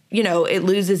baby, you know, it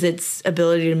loses its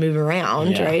ability to move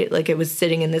around, Yeah. right? Like it was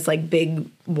sitting in this like big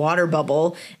water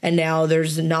bubble, and now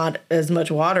there's not as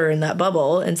much water in that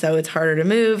bubble, and so it's harder to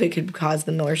move. It could cause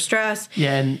them more stress.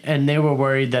 Yeah, and they were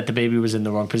worried that the baby was in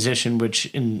the wrong position, which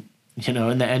in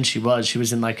the end she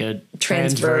was in like a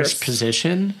transverse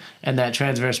position, and that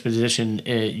transverse position,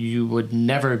 you would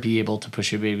never be able to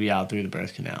push your baby out through the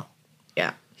birth canal.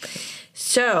 Yeah.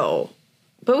 So,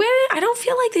 but I don't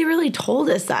feel like they really told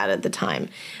us that at the time.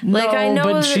 Like No, I know,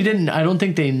 but she didn't. I don't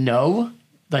think they know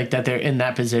like that they're in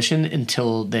that position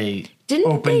until they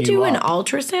didn't open they you do an up.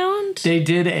 ultrasound? They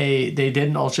did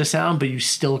an ultrasound, but you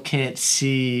still can't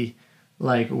see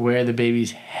like where the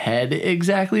baby's head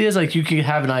exactly is. Like you can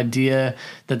have an idea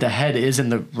that the head is in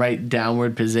the right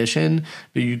downward position,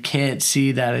 but you can't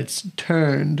see that it's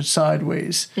turned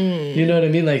sideways. You know what I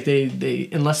mean? Like they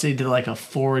unless they did like a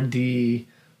 4D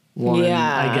one,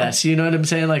 Yeah. I guess. You know what I'm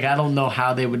saying? Like I don't know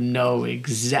how they would know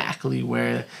exactly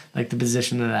where like the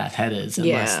position of that head is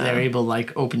unless Yeah. they're able to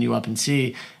like open you up and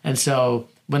see. And so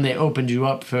when they opened you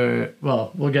up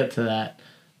we'll get to that,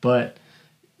 but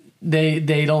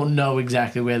they don't know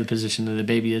exactly where the position of the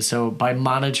baby is. So by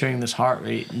monitoring this heart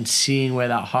rate and seeing where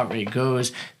that heart rate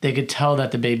goes, they could tell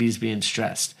that the baby's being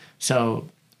stressed. So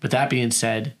with that being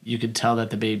said, you could tell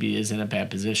that the baby is in a bad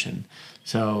position.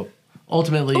 So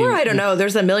ultimately, Or I don't know.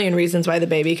 There's a million reasons why the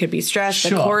baby could be stressed. The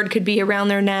Sure. cord could be around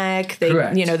their neck.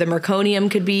 Correct. You know, the meconium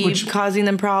could be causing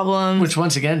them problems. Which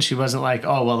once again, she wasn't like,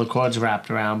 oh well, the cord's wrapped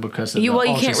around because of You the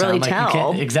can't ultrasound. really Like, you tell.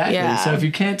 can't- exactly. Yeah. So if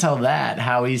you can't tell that,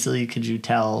 how easily could you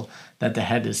tell that the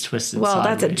head is twisted? Well,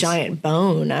 sideways? that's a giant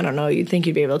bone. I don't know. You'd think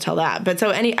you'd be able to tell that. But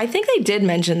so I think they did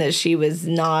mention that she was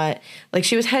not like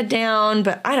she was head down,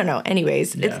 but I don't know.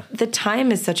 Anyways, Yeah. the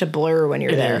time is such a blur when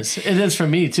you're there. It is for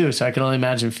me too. So I can only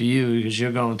imagine for you because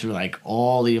you're going through like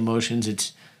all the emotions.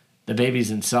 It's the baby's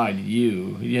inside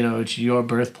you. You know, it's your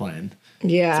birth plan.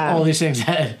 Yeah. All these things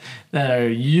that are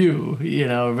you. You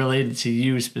know, related to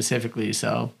you specifically.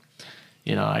 So,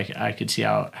 you know, I could see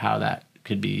how that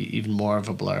could be even more of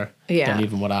a blur Yeah. than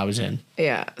even what I was in.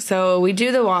 Yeah. So we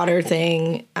do the water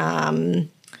thing.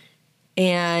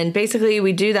 And basically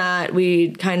we do that.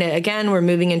 We kind of, again, we're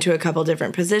moving into a couple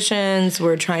different positions.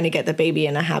 We're trying to get the baby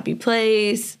in a happy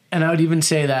place. And I would even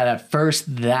say that at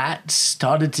first that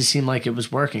started to seem like it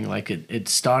was working. Like it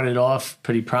started off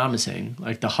pretty promising.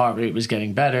 Like the heart rate was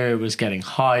getting better. It was getting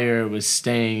higher. It was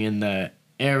staying in the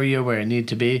area where it needed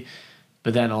to be.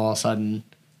 But then all of a sudden,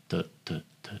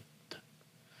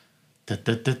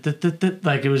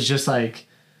 like it was just like,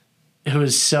 it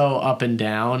was so up and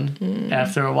down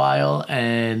after a while.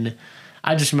 And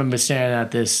I just remember staring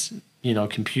at this, you know,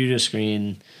 computer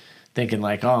screen thinking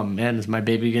like, oh man, is my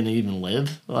baby going to even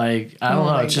live? Like, I don't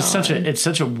know. It's just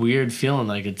such a weird feeling.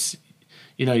 Like it's,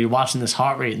 you know, you're watching this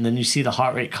heart rate and then you see the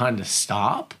heart rate kind of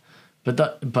stop,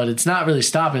 but it's not really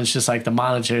stopping. It's just like the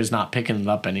monitor is not picking it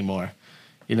up anymore.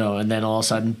 You know, and then all of a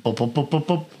sudden, boop, boop, boop, boop,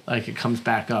 boop, like it comes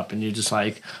back up, and you're just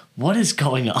like, "What is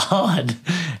going on?"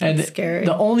 And It's scary.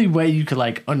 The only way you could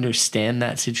like understand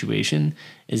that situation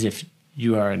is if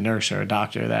you are a nurse or a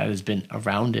doctor that has been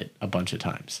around it a bunch of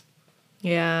times.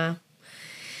 Yeah.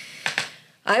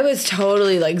 I was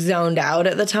totally like zoned out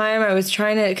at the time. I was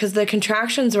trying to, because the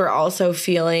contractions were also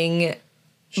feeling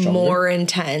Stronger. more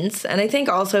intense. And I think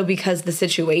also because the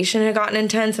situation had gotten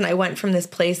intense and I went from this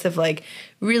place of like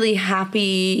really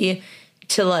happy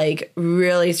to like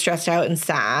really stressed out and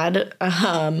sad.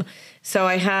 So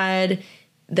I had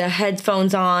the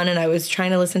headphones on and I was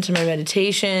trying to listen to my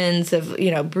meditations of,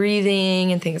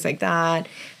 breathing and things like that.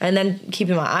 And then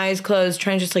keeping my eyes closed,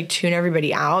 trying to just like tune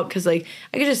everybody out. Cause like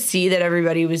I could just see that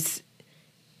everybody was,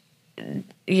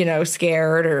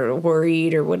 scared or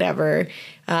worried or whatever.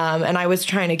 And I was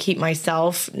trying to keep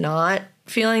myself not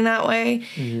feeling that way.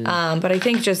 But I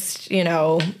think just,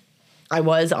 I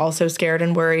was also scared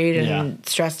and worried and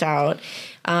stressed out.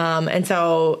 And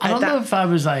so I don't know if I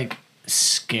was like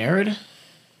scared,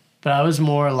 but I was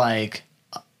more like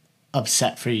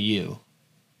upset for you,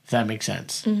 if that makes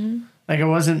sense. Like it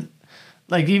wasn't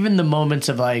like even the moments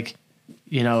of like,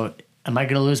 am I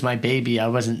going to lose my baby? I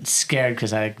wasn't scared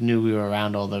because I knew we were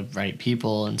around all the right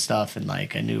people and stuff. And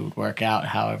like, I knew it would work out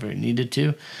however it needed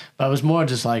to, but I was more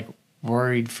just like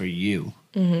worried for you.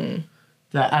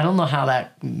 That I don't know how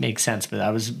that makes sense, but I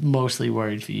was mostly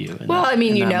worried for you. Well, I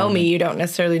mean, you know me. You don't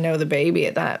necessarily know the baby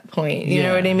at that point. You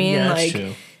know what I mean? Yeah, that's like,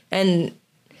 true. And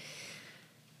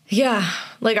yeah,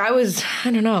 like I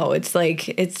don't know. It's like,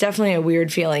 it's definitely a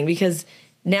weird feeling because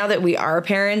now that we are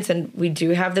parents and we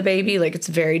do have the baby, like it's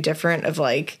very different of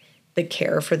like the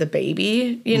care for the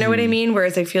baby. You know what I mean?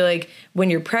 Whereas I feel like when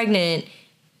you're pregnant,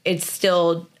 it's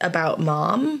still about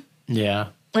mom. Yeah.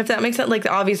 If that makes sense. Like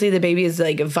obviously the baby is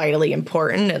like vitally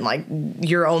important and like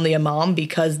you're only a mom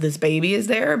because this baby is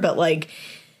there. But like,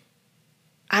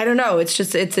 I don't know. It's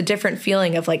a different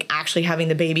feeling of like actually having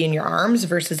the baby in your arms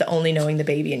versus only knowing the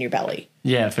baby in your belly.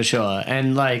 Yeah, for sure.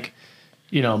 And like,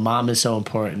 mom is so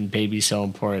important, baby's so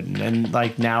important. And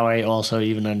like now I also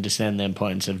even understand the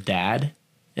importance of dad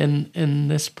in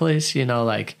this place.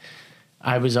 Like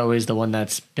I was always the one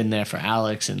that's been there for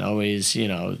Alex and always,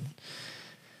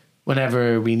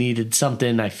 whenever we needed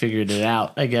something, I figured it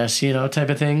out, I guess, type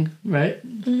of thing, right?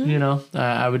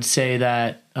 I would say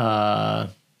that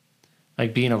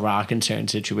like being a rock in certain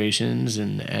situations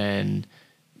and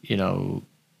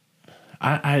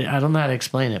I don't know how to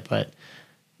explain it, but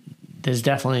there's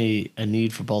definitely a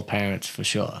need for both parents for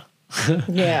sure.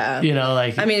 Yeah.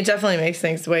 Like I mean, it definitely makes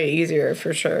things way easier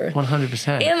for sure.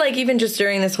 100%. And like even just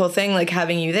during this whole thing, like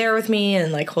having you there with me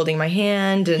and like holding my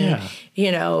hand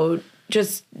and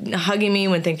just hugging me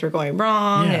when things were going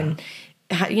wrong and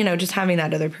just having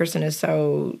that other person is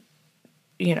so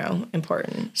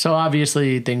important. So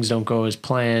obviously things don't go as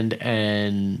planned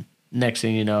and next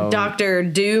thing you know, Dr.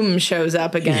 Doom shows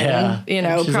up again.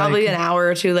 Probably like, an hour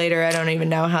or two later. I don't even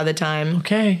know how the time.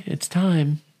 Okay, it's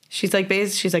time. She's like,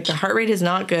 the heart rate is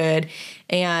not good.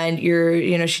 And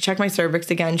she checked my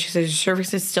cervix again. She says, your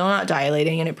cervix is still not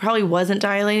dilating. And it probably wasn't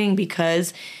dilating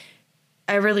because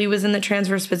Everly was in the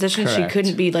transverse position. Correct. She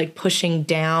couldn't be like pushing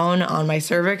down on my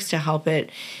cervix to help it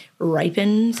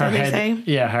ripen, so they say.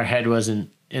 Yeah, her head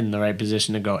wasn't in the right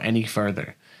position to go any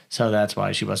further. So that's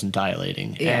why she wasn't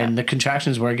dilating. Yeah. And the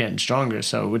contractions were getting stronger.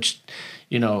 So, which,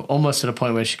 almost to the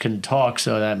point where she couldn't talk.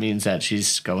 So that means that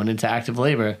she's going into active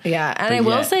labor. Yeah. And I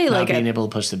will say, like, being able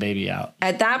to push the baby out.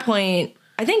 At that point,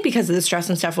 I think because of the stress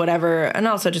and stuff, whatever, and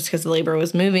also just because the labor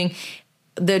was moving,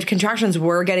 the contractions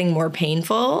were getting more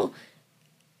painful.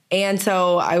 And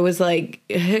so I was like,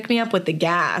 hook me up with the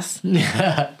gas.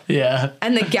 Yeah.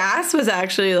 And the gas was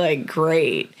actually like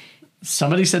great.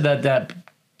 Somebody said that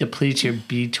depletes your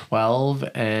B12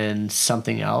 and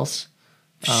something else.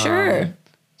 Sure.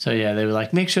 So yeah, they were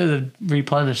like, make sure to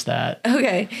replenish that.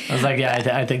 Okay. I was like,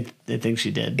 yeah, I think she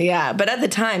did. Yeah, but at the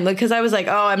time, because I was like,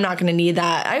 oh, I'm not going to need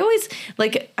that. I always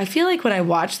I feel like when I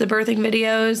watch the birthing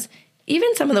videos,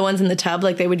 even some of the ones in the tub,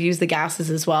 like they would use the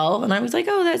gases as well. And I was like,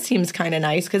 oh, that seems kind of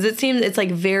nice because it's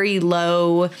like very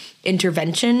low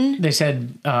intervention. They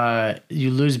said you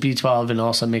lose B12 and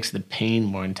also makes the pain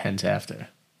more intense after.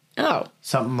 Oh.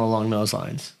 Something along those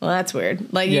lines. Well, that's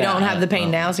weird. Like, you don't have the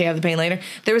pain now, so you have the pain later.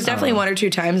 There was definitely one or two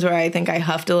times where I think I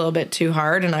huffed a little bit too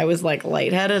hard and I was, like,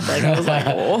 lightheaded. Like, I was like,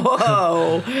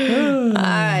 whoa,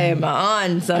 I'm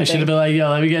on something. I should have been like,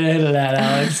 yo, let me get ahead of that,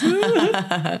 Alex.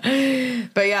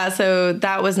 But, yeah, so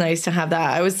that was nice to have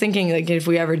that. I was thinking, like, if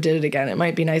we ever did it again, it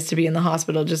might be nice to be in the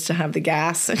hospital just to have the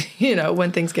gas,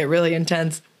 when things get really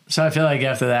intense. So I feel like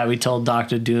after that, we told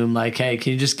Dr. Doom, like, hey,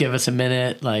 can you just give us a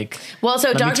minute? Like, well,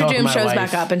 so Dr. Doom shows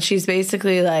back up and she's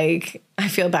basically like, I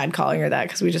feel bad calling her that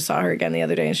because we just saw her again the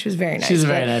other day and she was very nice. She's a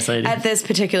very nice lady. At this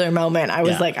particular moment, I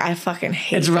was like, I fucking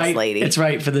hate this lady. It's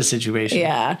right for the situation.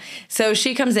 Yeah. So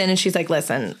she comes in and she's like,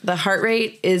 listen, the heart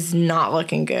rate is not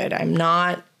looking good.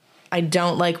 I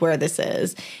don't like where this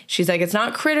is. She's like, it's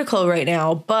not critical right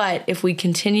now, but if we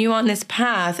continue on this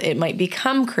path, it might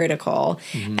become critical.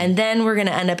 Mm-hmm. And then we're going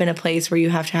to end up in a place where you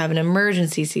have to have an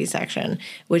emergency C-section,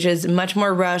 which is much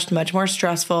more rushed, much more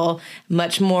stressful,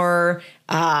 much more,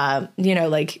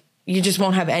 you just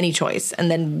won't have any choice. And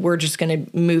then we're just going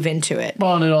to move into it.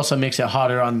 Well, and it also makes it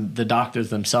harder on the doctors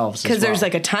themselves. Because there's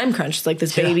like a time crunch. It's like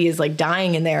this baby is like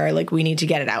dying in there. Like we need to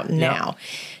get it out now.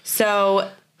 So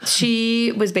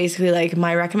she was basically like,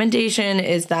 my recommendation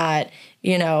is that,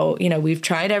 we've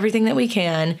tried everything that we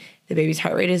can. The baby's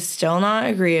heart rate is still not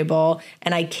agreeable,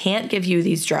 and I can't give you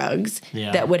these drugs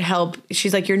that would help.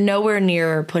 She's like, you're nowhere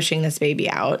near pushing this baby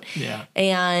out. Yeah.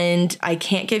 And I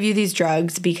can't give you these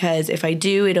drugs because if I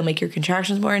do, it'll make your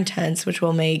contractions more intense, which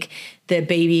will make the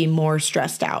baby more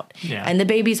stressed out. Yeah. And the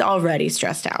baby's already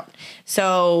stressed out.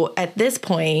 So at this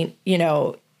point,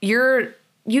 you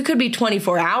could be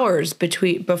 24 hours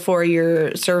before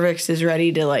your cervix is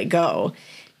ready to like go.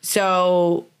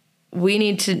 So we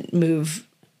need to move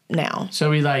now. So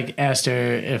we asked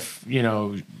her if,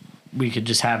 we could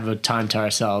just have a time to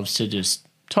ourselves to just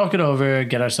talk it over,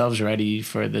 get ourselves ready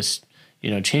for this,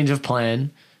 change of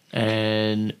plan.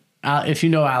 And if you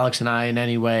know Alex and I in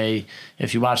any way,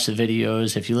 if you watch the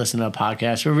videos, if you listen to the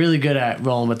podcast, we're really good at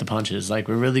rolling with the punches. Like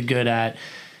we're really good at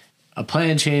a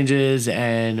plan changes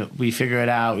and we figure it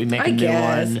out. We make a new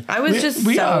one. I was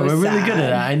we're really good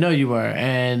at it. I know you were.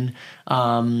 And,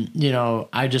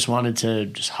 I just wanted to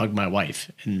just hug my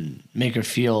wife and make her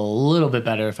feel a little bit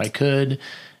better if I could.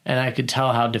 And I could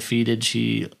tell how defeated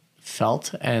she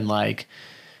felt and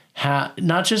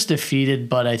not just defeated,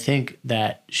 but I think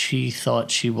that she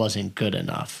thought she wasn't good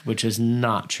enough, which is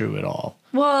not true at all.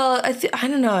 Well, I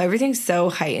don't know. Everything's so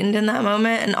heightened in that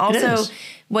moment. And also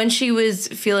when she was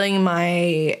feeling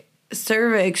my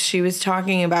cervix, she was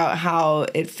talking about how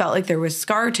it felt like there was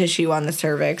scar tissue on the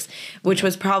cervix, which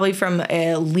was probably from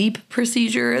a LEEP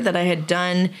procedure that I had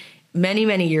done many,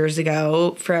 many years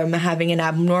ago from having an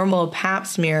abnormal pap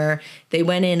smear. They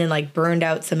went in and burned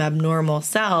out some abnormal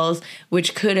cells,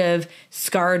 which could have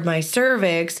scarred my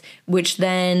cervix, which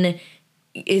then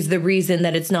is the reason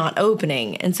that it's not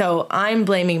opening. And so I'm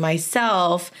blaming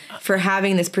myself for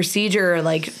having this procedure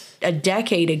a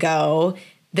decade ago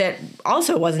that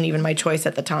also wasn't even my choice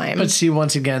at the time. But see,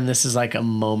 once again, this is a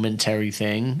momentary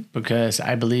thing because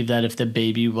I believe that if the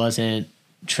baby wasn't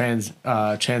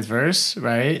transverse,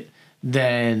 right,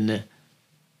 then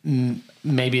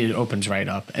maybe it opens right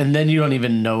up. And then you don't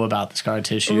even know about the scar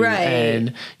tissue. Right.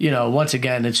 And, once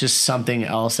again, it's just something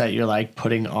else that you're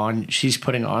she's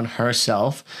putting on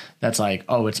herself that's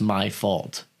oh, it's my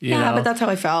fault. You know? But that's how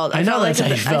I felt. I know that's how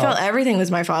you felt. I felt everything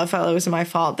was my fault. I felt it was my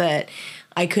fault that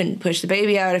I couldn't push the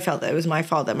baby out. I felt that it was my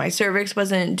fault that my cervix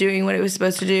wasn't doing what it was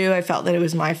supposed to do. I felt that it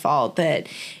was my fault that,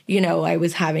 I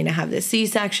was having to have this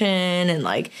C-section and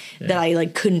that I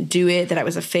couldn't do it, that I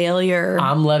was a failure.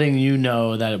 I'm letting you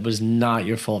know that it was not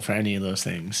your fault for any of those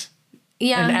things.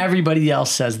 Yeah. And everybody else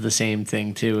says the same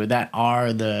thing too, that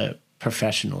are the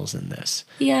professionals in this.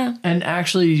 Yeah. And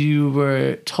actually you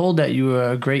were told that you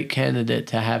were a great candidate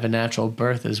to have a natural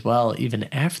birth as well, even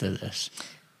after this.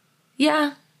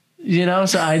 Yeah.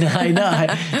 So I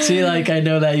know. See, I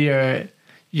know that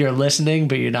you're listening,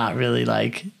 but you're not really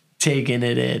taking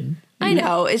it in. I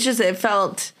know. It's just it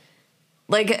felt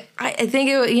I think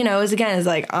it was again is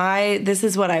this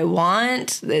is what I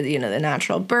want, the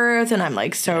natural birth, and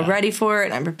I'm so ready for it,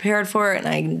 and I'm prepared for it, and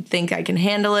I think I can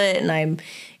handle it, and I'm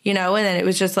and then it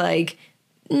was just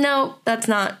no, that's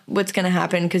not what's gonna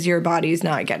happen because your body's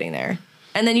not getting there,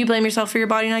 and then you blame yourself for your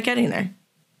body not getting there.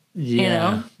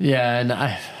 Yeah. Yeah, and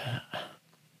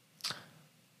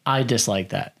I dislike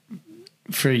that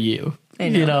for you. I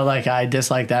know. I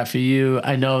dislike that for you.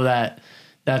 I know that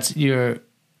you're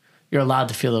allowed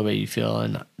to feel the way you feel,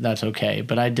 and that's okay.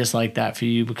 But I dislike that for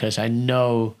you because I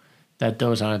know that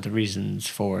those aren't the reasons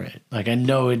for it. I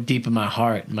know it deep in my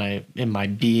heart, in my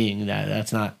being, that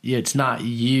it's not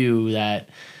you that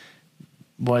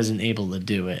wasn't able to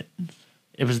do it.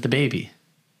 It was the baby.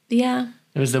 Yeah.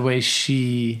 It was the way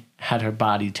she had her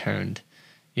body turned,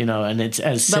 and it's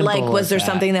as simple as was there that.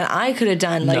 Something that I could have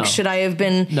done? No. Should I have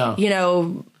been,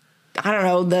 I don't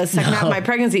know, the second half of my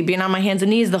pregnancy, being on my hands and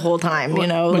knees the whole time,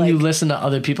 When you listen to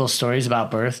other people's stories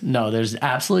about birth, no, there's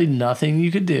absolutely nothing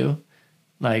you could do.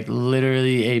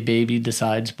 Literally a baby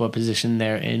decides what position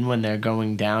they're in when they're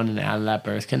going down and out of that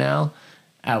birth canal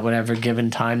at whatever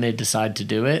given time they decide to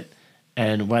do it.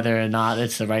 And whether or not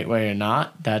it's the right way or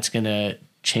not, that's going to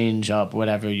change up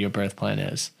whatever your birth plan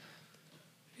is.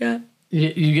 Yeah.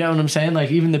 You get what I'm saying?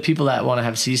 Even the people that want to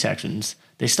have C-sections,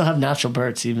 they still have natural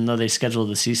births even though they schedule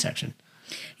the C-section.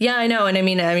 Yeah, I know. And I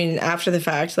mean, after the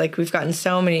fact, we've gotten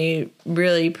so many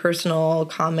really personal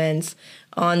comments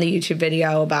on the YouTube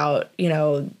video about,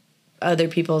 other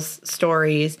people's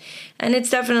stories. And it's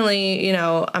definitely,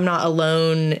 I'm not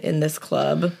alone in this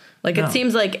club. Like, it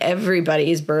seems like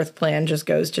everybody's birth plan just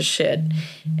goes to shit.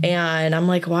 And I'm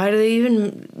like, why do they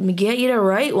even get you to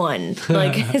write one?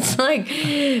 Like, it's like,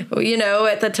 you know,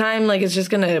 at the time, like, it's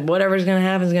just whatever's going to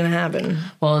happen is going to happen.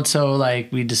 Well, and so,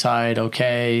 like, we decide,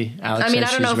 okay, Alex I mean, says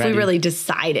I don't know she's if ready. we really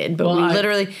decided, but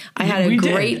I had a we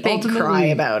did. great big cry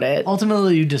about it.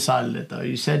 Ultimately, you decided it, though.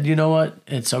 You said, you know what?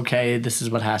 It's okay. This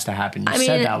is what has to happen. You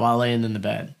said that while laying in the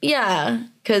bed. Yeah,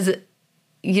 because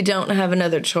you don't have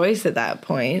another choice at that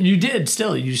point. You did,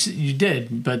 still. You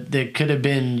did, but there could have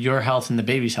been your health and the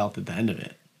baby's health at the end of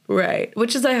it. Right,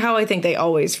 which is how I think they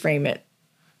always frame it.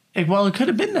 Well, it could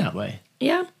have been that way.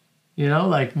 Yeah. You know,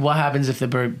 like, what happens if the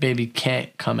baby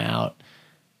can't come out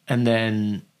and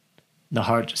then the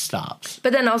heart just stops?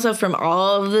 But then also from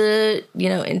all of the, you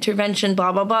know, intervention,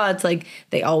 blah, blah, blah, it's like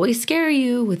they always scare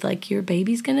you with, like, your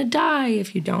baby's going to die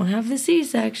if you don't have the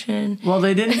C-section. Well,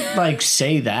 they didn't, like,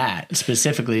 say that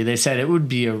specifically. They said it would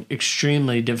be an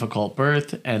extremely difficult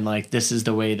birth and, like, this is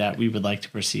the way that we would like to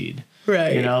proceed.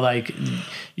 Right. You know, like,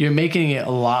 you're making it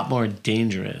a lot more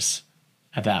dangerous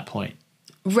at that point.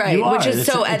 Right, You are. which is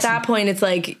It's- at that point, it's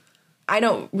like, I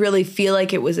don't really feel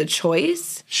like it was a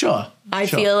choice. Sure. I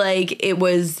feel like it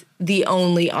was the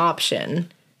only option.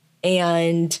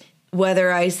 And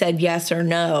whether I said yes or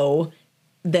no,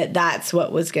 that's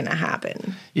what was going to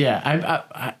happen. Yeah,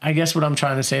 I guess what I'm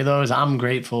trying to say, though, is I'm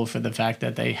grateful for the fact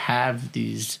that they have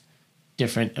these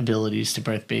different abilities to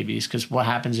birth babies, because what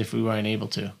happens if we weren't able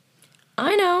to?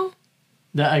 I know.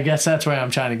 I guess that's where I'm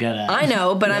trying to get at. I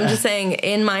know, but I'm just saying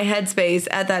in my headspace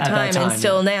at that time and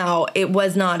still now, it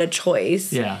was not a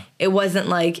choice. Yeah. It wasn't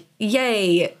like,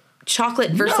 yay,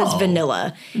 chocolate versus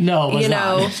vanilla. No, it was you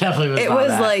not. know, It definitely was it not was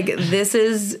that. like, this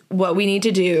is what we need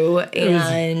to do,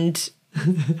 and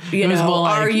you was know, more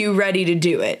like- are you ready to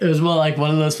do it? It was more like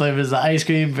one of those flavors of ice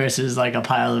cream versus like a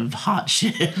pile of hot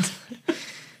shit.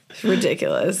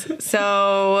 Ridiculous.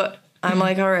 So I'm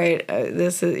like, all right,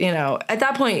 this is, you know, at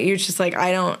that point, you're just like, I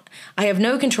have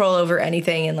no control over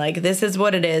anything. And like, this is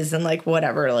what it is. And like,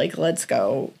 whatever, like, let's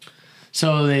go.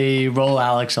 So they roll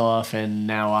Alex off, and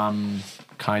now I'm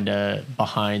kind of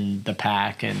behind the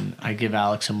pack, and I give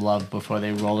Alex some love before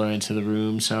they roll her into the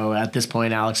room. So at this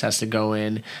point, Alex has to go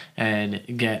in and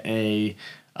get a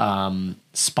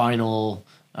spinal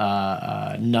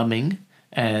numbing,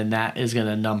 and that is going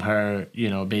to numb her, you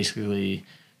know, basically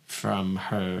from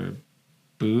her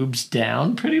boobs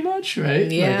down, pretty much,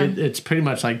 right? Yeah. Like it's pretty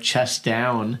much like chest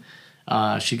down.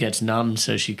 She gets numb,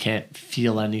 so she can't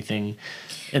feel anything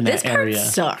in that This part area.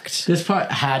 sucked. This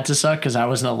part had to suck because I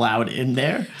wasn't allowed in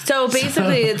there. So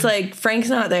basically, it's like Frank's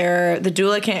not there. The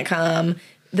doula can't come.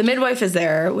 The midwife is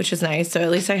there, which is nice. So at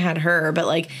least I had her. But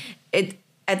like it.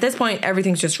 At this point,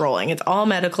 everything's just rolling. It's all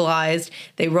medicalized.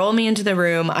 They roll me into the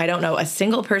room. I don't know a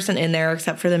single person in there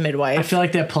except for the midwife. I feel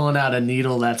like they're pulling out a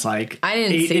needle that's like I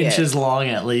didn't 8 see inches it. long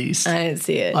at least. I didn't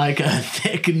see it. Like a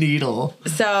thick needle.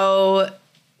 So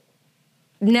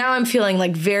now I'm feeling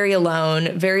like very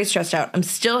alone, very stressed out. I'm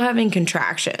still having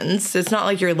contractions. It's not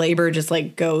like your labor just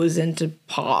like goes into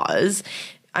pause.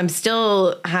 I'm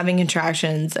still having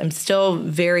contractions. I'm still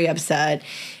very upset.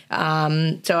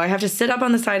 So I have to sit up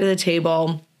on the side of the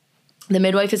table. The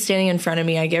midwife is standing in front of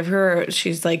me. I give her,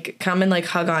 she's like, come and like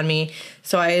hug on me.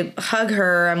 So I hug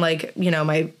her. I'm like, you know,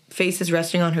 my face is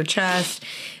resting on her chest.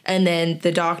 And then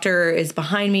the doctor is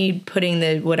behind me putting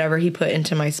the whatever he put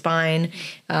into my spine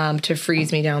to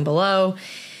freeze me down below.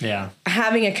 Yeah.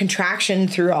 Having a contraction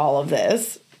through all of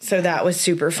this. So that was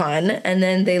super fun. And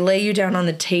then they lay you down on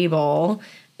the table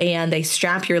and they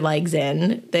strap your legs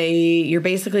in. You're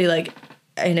basically like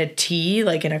in a T,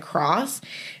 like in a cross,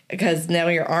 because now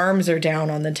your arms are down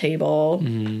on the table.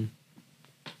 Mm-hmm.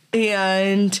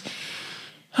 And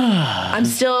I'm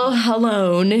still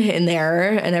alone in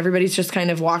there, and everybody's just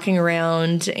kind of walking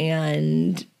around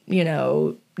and, you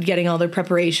know, getting all their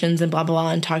preparations and blah, blah,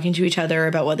 blah, and talking to each other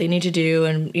about what they need to do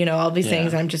and, you know, all these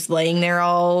things. I'm just laying there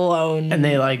all alone. And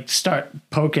they like start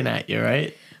poking at you,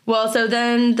 right? Well, so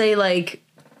then they like,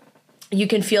 you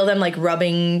can feel them like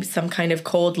rubbing some kind of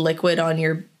cold liquid on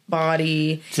your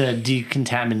body. It's a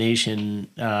decontamination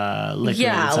liquid.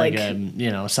 Yeah, it's like like- a, you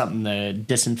know, something to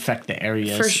disinfect the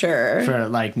areas. For sure. For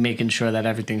like making sure that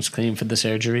everything's clean for the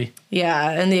surgery.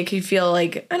 Yeah, and you can feel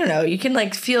like, I don't know, you can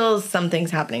like feel some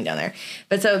things happening down there.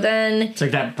 But so then It's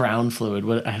like that brown fluid.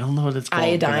 What I don't know what it's called.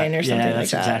 iodine or something yeah, like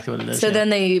that's that. exactly what it is. So yeah.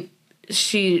 then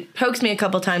she pokes me a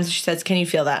couple times. She says, "Can you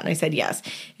feel that?" And I said, "Yes."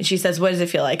 And she says, "What does it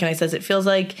feel like?" And I says, "It feels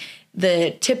like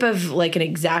the tip of like an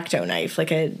X-Acto knife,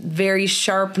 like a very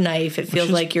sharp knife. It feels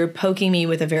like you're poking me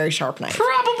with a very sharp knife.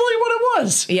 Probably what it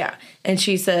was. Yeah. And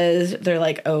she says, they're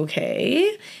like,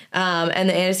 okay. And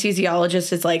the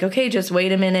anesthesiologist is like, okay, just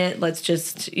wait a minute. Let's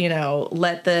just,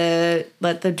 let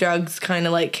the drugs kind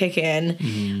of like kick in.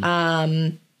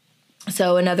 Mm-hmm.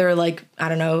 So another, like, I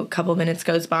don't know, a couple minutes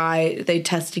goes by. They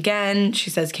test again.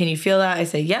 She says, can you feel that? I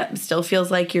say, yep, still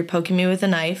feels like you're poking me with a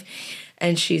knife.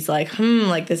 And she's like,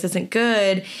 like, this isn't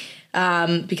good.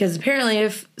 Because apparently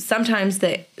if sometimes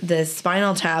the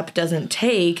spinal tap doesn't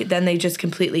take, then they just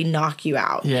completely knock you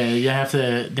out. Yeah, they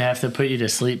have to put you to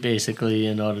sleep basically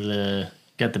in order to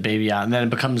get the baby out. And then it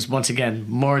becomes, once again,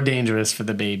 more dangerous for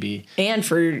the baby. And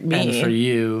for me. And for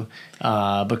you,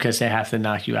 because they have to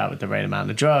knock you out with the right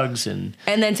amount of drugs. And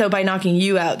then so by knocking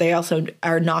you out, they also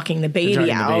are knocking the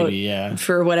baby out. The baby, yeah.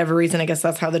 For whatever reason, I guess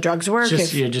that's how the drugs work.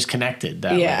 You're just connected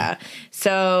that way. Yeah.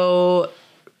 So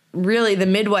really the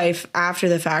midwife after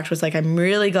the fact was like, I'm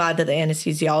really glad that the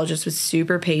anesthesiologist was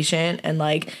super patient and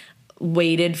like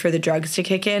waited for the drugs to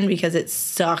kick in, because it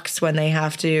sucks when they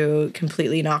have to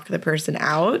completely knock the person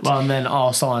out. Well, and then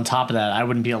also on top of that, I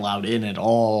wouldn't be allowed in at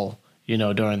all,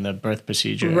 during the birth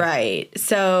procedure. Right.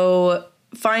 So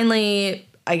finally,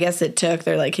 I guess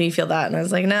they're like, can you feel that? And I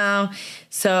was like, no.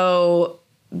 So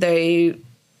they,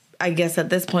 I guess at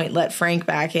this point, let Frank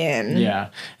back in. Yeah.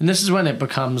 And this is when it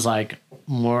becomes like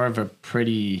more of a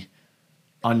pretty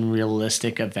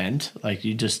unrealistic event. Like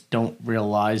you just don't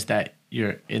realize that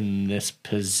you're in this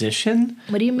position.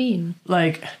 What do you mean?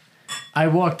 Like, I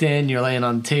walked in, you're laying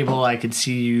on the table, I could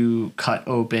see you cut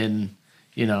open,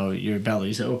 your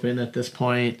belly's open at this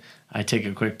point. I take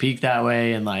a quick peek that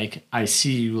way, and like, I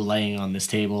see you laying on this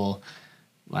table,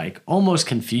 like almost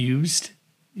confused,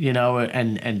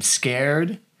 and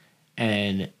scared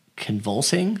and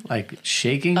convulsing, like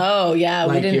shaking. Oh, yeah,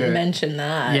 like we didn't mention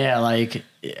that. Yeah, like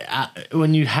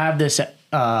when you have this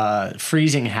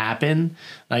freezing happen,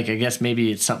 like I guess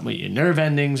maybe it's something with your nerve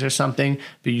endings or something,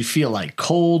 but you feel like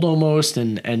cold almost,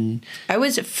 and I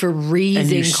was freezing and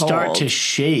you cold. start to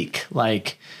shake,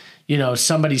 like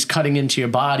somebody's cutting into your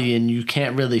body and you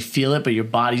can't really feel it, but your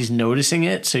body's noticing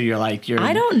it, so you're like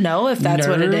I don't know if that's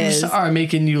what it is. Are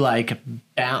making you like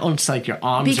bounce, like your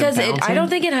arms because are bouncing. I don't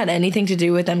think it had anything to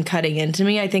do with them cutting into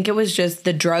me. I think it was just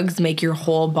the drugs make your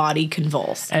whole body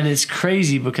convulse. And it's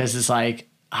crazy because it's like,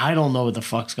 I don't know what the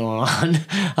fuck's going on.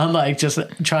 I'm like just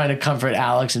trying to comfort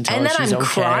Alex and tell her she's okay. And then I'm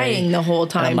crying the whole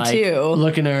time, I'm like too.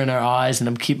 Looking her in her eyes, and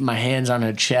I'm keeping my hands on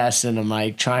her chest, and I'm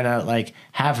like trying to like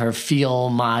have her feel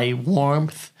my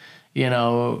warmth,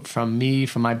 from me,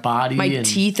 from my body. My and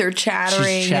teeth are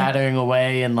chattering. She's chattering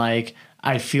away, and like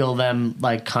I feel them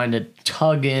like kind of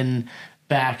tugging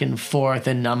back and forth,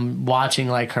 and I'm watching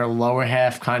like her lower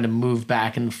half kind of move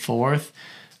back and forth.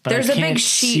 But there's I a can't big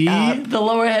sheet see up. the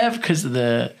lower half because of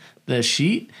the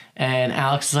sheet. And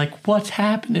Alex is like, what's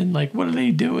happening? Like, what are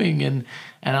they doing? And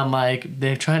I'm like,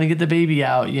 they're trying to get the baby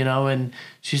out, and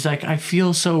she's like, I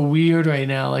feel so weird right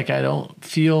now. Like, I don't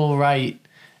feel right.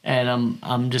 And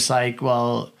I'm just like,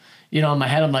 well, in my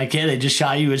head, I'm like, yeah, they just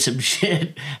shot you with some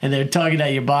shit and they're tugging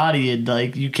at your body and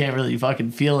like, you can't really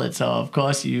fucking feel it. So of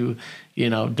course you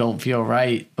don't feel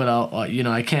right. But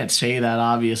I can't say that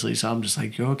obviously. So I'm just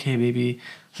like, you're okay, baby.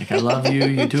 Like, I love you.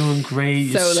 You're doing great.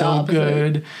 You're so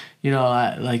good.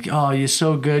 Oh, you're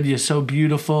so good. You're so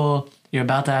beautiful. You're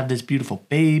about to have this beautiful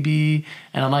baby.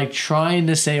 And I'm like trying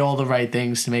to say all the right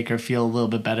things to make her feel a little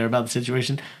bit better about the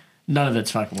situation. None of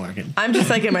it's fucking working. I'm just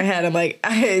like in my head, I'm like,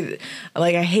 I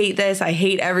hate this. I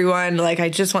hate everyone. Like, I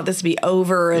just want this to be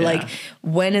over. Yeah. Like,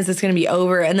 when is this going to be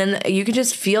over? And then you can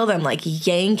just feel them like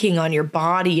yanking on your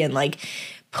body and like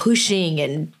pushing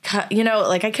and cut,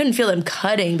 like I couldn't feel them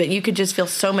cutting, but you could just feel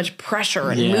so much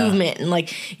pressure and movement and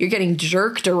like you're getting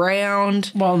jerked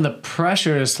around. Well, and the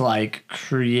pressure is to like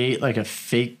create like a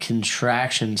fake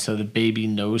contraction so the baby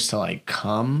knows to like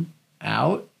come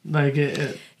out. Like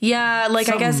yeah, like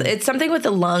I guess it's something with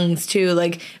the lungs too.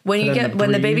 Like when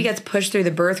the baby gets pushed through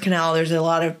the birth canal, there's a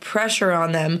lot of pressure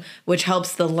on them, which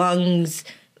helps the lungs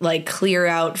like clear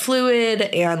out fluid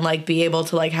and like be able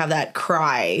to like have that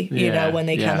cry, when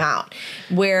they come out.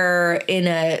 Where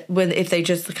if they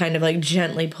just kind of like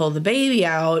gently pull the baby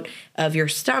out of your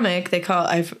stomach,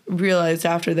 I've realized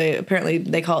after they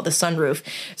call it the sunroof.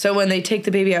 So when they take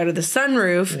the baby out of the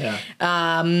sunroof,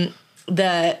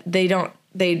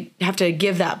 they have to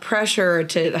give that pressure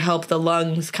to help the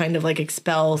lungs kind of like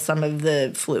expel some of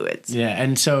the fluids. Yeah,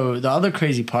 and so the other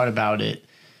crazy part about it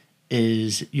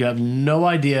is you have no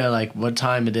idea like what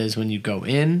time it is when you go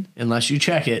in unless you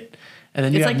check it. And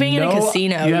then it's like being in a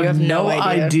casino. You have no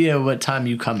idea what time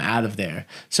you come out of there.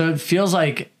 So it feels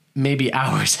like maybe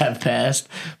hours have passed,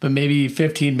 but maybe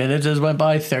 15 minutes has went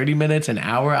by, 30 minutes, an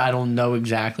hour. I don't know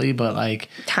exactly, but like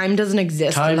time doesn't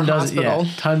exist in the hospital.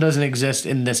 Yeah, time doesn't exist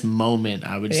in this moment,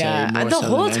 I would say. More The so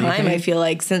whole than time, anything. I feel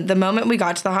like since the moment we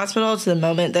got to the hospital to the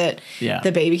moment that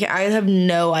the baby came, I have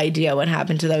no idea what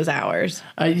happened to those hours.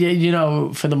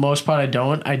 For the most part, I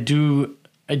don't. I do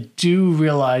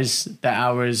realize the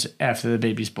hours after the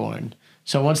baby's born.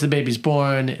 So once the baby's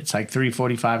born, it's like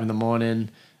 3:45 in the morning,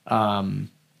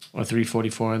 or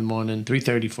 3:44 in the morning,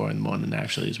 3:34 in the morning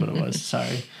actually is what it was.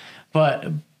 Sorry,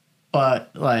 but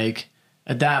like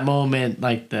at that moment,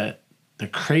 like the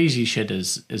crazy shit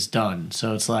is done.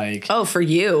 So it's like, oh, for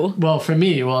you. Well, for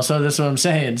me, so that's what I'm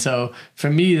saying. So for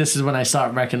me, this is when I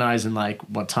start recognizing like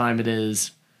what time it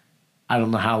is. I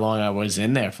don't know how long I was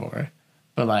in there for,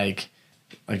 but like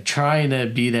trying to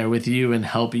be there with you and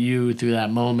help you through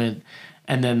that moment.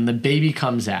 And then the baby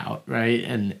comes out, right?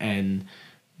 And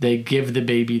they give the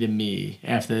baby to me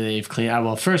after they've cleaned.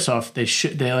 Well, first off,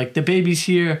 they're like, the baby's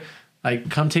here. Like,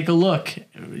 come take a look.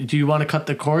 Do you want to cut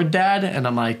the cord, Dad? And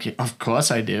I'm like, of course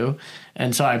I do.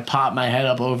 And so I pop my head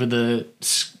up over the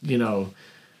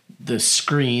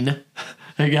screen.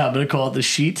 I'm going to call it the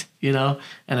sheet, and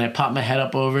I pop my head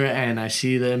up over and I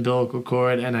see the umbilical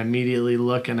cord and I immediately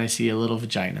look and I see a little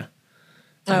vagina.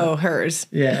 Oh, hers.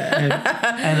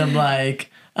 Yeah. And I'm like...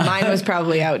 Mine was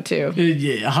probably out too.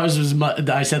 Yeah, ours was,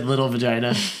 I said little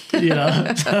vagina, So,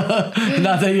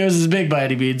 not that yours is big by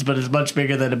any means, but it's much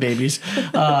bigger than a baby's.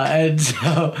 And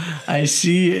so I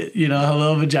see, a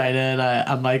little vagina and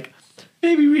I'm like,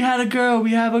 baby, we have a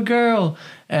girl.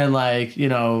 And like,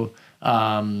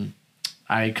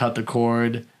 I cut the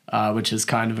cord, which is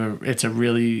kind of it's a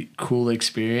really cool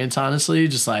experience, honestly.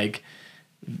 Just like,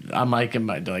 I'm like,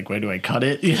 where do I cut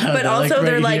it? But also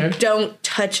they're like, don't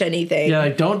touch anything. Yeah,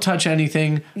 like, don't touch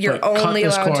anything. You're only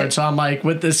allowed to. So I'm like,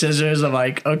 with the scissors, I'm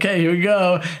like, okay, here we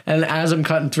go. And as I'm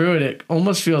cutting through it, it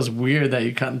almost feels weird that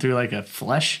you're cutting through like a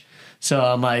flesh. So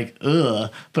I'm like,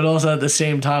 ugh. But also at the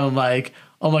same time, I'm like,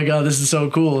 oh my God, this is so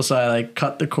cool. So I like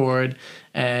cut the cord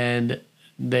and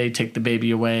they take the baby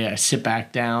away. I sit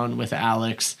back down with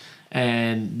Alex.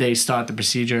 And they start the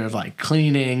procedure of like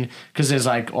cleaning because there's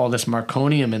like all this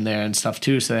marconium in there and stuff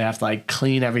too. So they have to like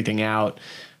clean everything out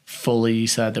fully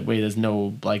so that way there's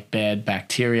no like bad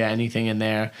bacteria, anything in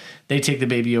there. They take the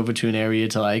baby over to an area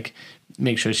to like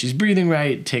make sure she's breathing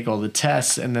right, take all the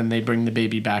tests, and then they bring the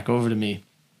baby back over to me.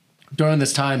 During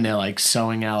this time, they're like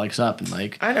sewing Alex up and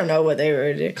like, I don't know what they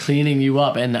were doing. Cleaning you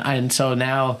up. And so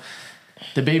now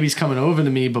the baby's coming over to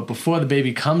me, but before the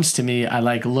baby comes to me, I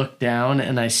like look down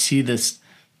and I see this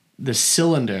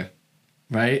cylinder,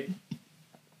 right?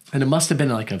 And it must have been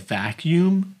like a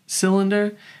vacuum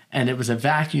cylinder, and it was a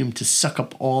vacuum to suck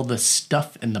up all the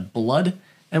stuff in the blood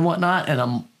and whatnot.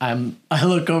 And I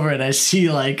look over and I see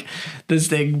like this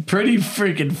thing pretty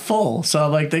freaking full. So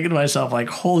I'm like thinking to myself like,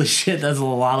 holy shit, that's a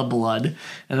lot of blood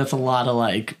and that's a lot of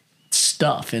like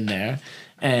stuff in there.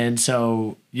 And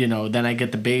so, then I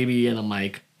get the baby and I'm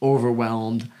like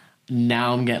overwhelmed.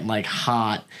 Now I'm getting like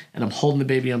hot and I'm holding the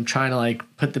baby. I'm trying to like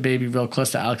put the baby real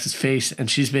close to Alex's face.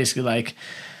 And she's basically like,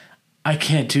 I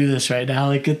can't do this right now.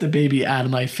 Like, get the baby out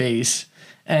of my face.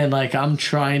 And like, I'm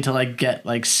trying to like get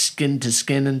like skin to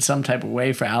skin in some type of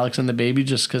way for Alex and the baby,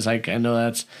 just because like I know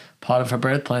that's part of her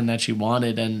birth plan that she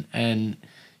wanted. And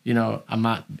I'm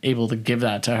not able to give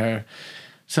that to her.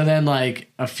 So then,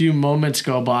 like, a few moments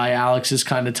go by. Alex is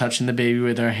kind of touching the baby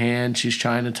with her hand. She's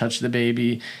trying to touch the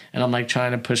baby. And I'm, like,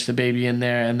 trying to push the baby in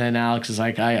there. And then Alex is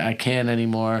like, I can't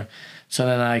anymore. So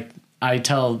then I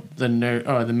tell the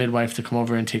midwife to come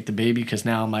over and take the baby because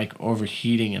now I'm, like,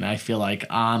 overheating. And I feel like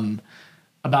I'm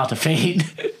about to faint.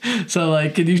 So,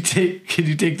 like, can you take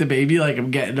the baby? Like, I'm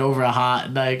getting over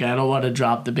hot. Like, I don't want to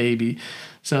drop the baby.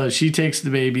 So she takes the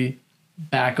baby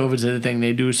back over to the thing.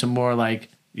 They do some more, like,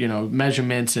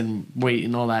 measurements and weight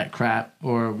and all that crap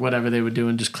or whatever they were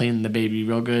doing, just cleaning the baby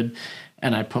real good.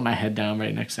 And I put my head down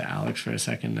right next to Alex for a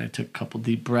second. I took a couple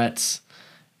deep breaths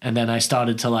and then I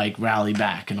started to like rally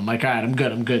back and I'm like, all right, I'm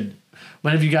good.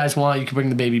 Whenever you guys want, you can bring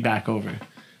the baby back over.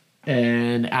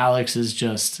 And Alex is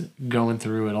just going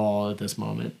through it all at this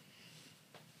moment.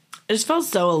 I just felt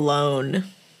so alone.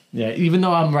 Yeah, even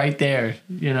though I'm right there,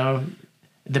 the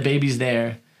baby's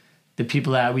there. The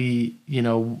people that we,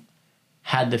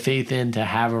 had the faith in to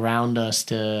have around us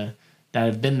that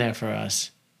have been there for us.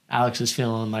 Alex is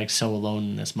feeling like so alone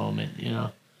in this moment,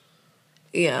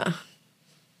 Yeah.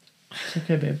 It's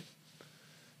okay, babe.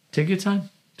 Take your time.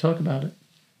 Talk about it.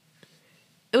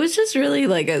 It was just really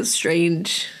like a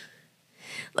strange,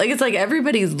 like, it's like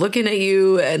everybody's looking at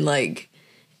you and like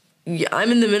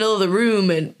I'm in the middle of the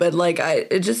room, but like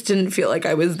it just didn't feel like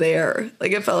I was there.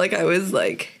 Like it felt like I was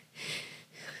like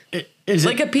Is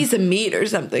like it, a piece of meat or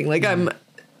something. Like I'm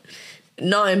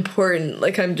not important.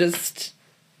 Like I'm just,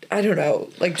 I don't know,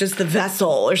 like just the vessel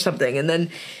or something. And then,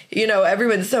 you know,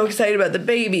 everyone's so excited about the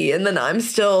baby, and then I'm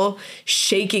still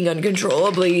shaking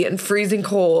uncontrollably and freezing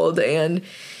cold and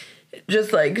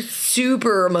just like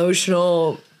super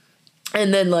emotional.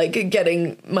 And then like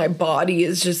getting, my body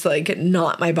is just like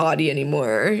not my body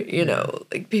anymore, you know,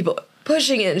 like people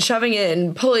pushing it and shoving it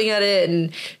and pulling at it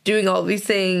and doing all these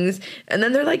things. And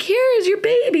then they're like, here is your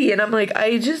baby. And I'm like,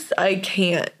 I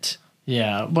can't.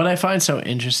 Yeah. What I find so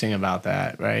interesting about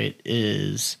that, right,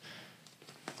 is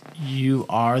you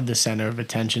are the center of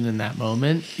attention in that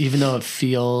moment, even though it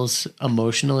feels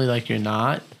emotionally like you're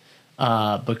not,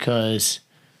 because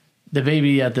the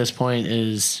baby at this point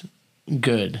is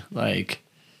good. Like,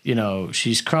 you know,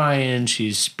 she's crying,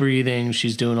 she's breathing,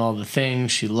 she's doing all the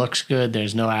things, she looks good,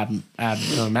 there's no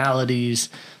abnormalities.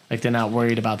 Like, they're not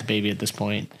worried about the baby at this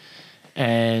point.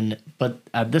 But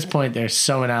at this point, they're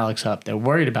sewing Alex up. They're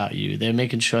worried about you. They're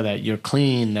making sure that you're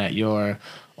clean, that you're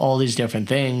all these different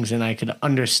things. And I could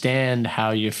understand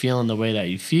how you're feeling the way that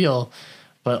you feel.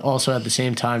 But also at the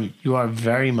same time, you are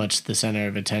very much the center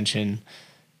of attention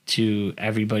to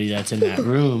everybody that's in that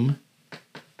room.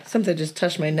 Something just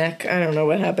touched my neck. I don't know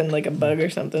what happened, like a bug or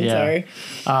something. Yeah.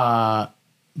 Sorry.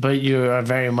 But you are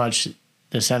very much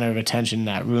the center of attention in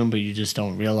that room, but you just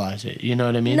don't realize it. You know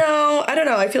what I mean? No, I don't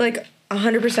know. I feel like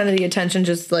 100% of the attention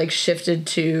just like shifted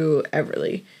to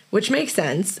Everly, which makes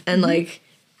sense. And like,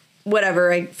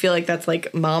 whatever, I feel like that's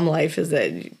like mom life, is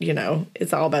that, you know,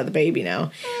 it's all about the baby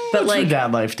now. But like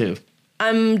dad life too.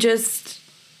 I'm just,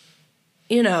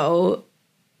 you know,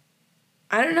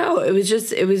 I don't know. It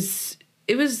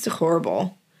was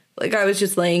horrible. Like I was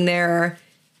just laying there,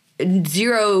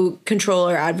 zero control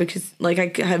or advocacy. Like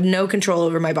I have no control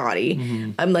over my body.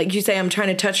 Mm-hmm. I'm like, you say, I'm trying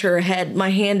to touch her head. My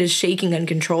hand is shaking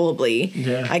uncontrollably.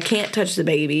 Yeah. I can't touch the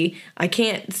baby. I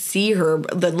can't see her.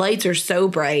 The lights are so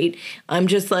bright. I'm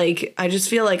just like, I just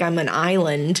feel like I'm an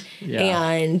island. Yeah.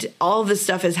 And all of this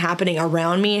stuff is happening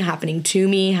around me, happening to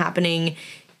me, happening,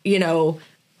 you know,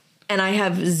 and I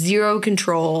have zero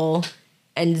control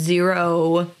and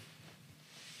zero,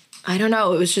 I don't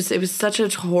know. It was such a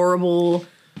horrible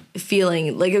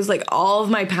feeling. Like it was like all of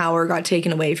my power got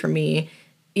taken away from me.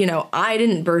 You know, I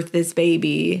didn't birth this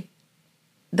baby.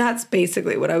 That's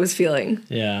basically what I was feeling.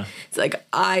 Yeah. It's like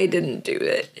I didn't do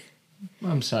it.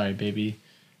 I'm sorry, baby.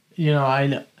 You know,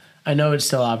 I know it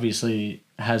still obviously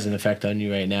has an effect on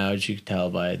you right now, as you can tell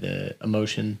by the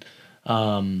emotion.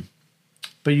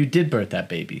 But you did birth that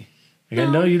baby. Like,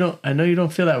 no. I know you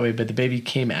don't feel that way, but the baby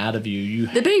came out of you.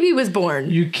 The baby was born.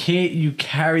 You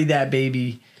carried that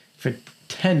baby for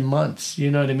 10 months. You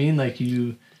know what I mean? Like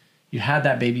you had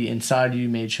that baby inside you. You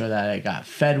made sure that it got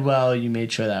fed well. You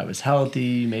made sure that it was healthy.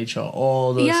 You made sure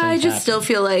all those things I just happened. Still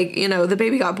feel like, you know, the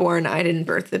baby got born. I didn't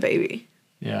birth the baby.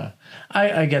 Yeah.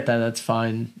 I get that. That's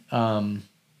fine.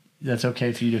 That's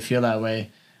okay for you to feel that way.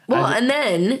 Well, and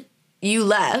then you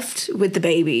left with the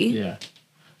baby. Yeah.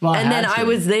 Well, and then I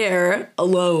was there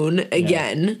alone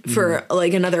again for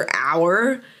like another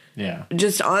hour. Yeah.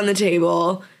 Just on the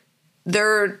table.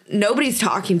 Nobody's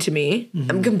talking to me. Mm-hmm.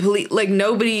 I'm like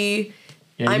nobody.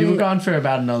 Yeah, you were gone for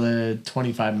about another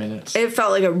 25 minutes. It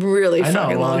felt like a really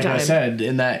fucking long like time. I said,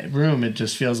 in that room, it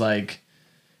just feels like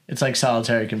it's like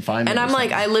solitary confinement. And I'm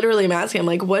like, I literally am asking, I'm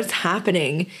like, what's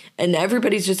happening? And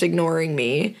everybody's just ignoring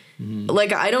me. Mm-hmm.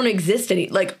 Like, I don't exist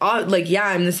yeah,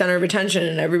 I'm the center of attention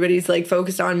and everybody's like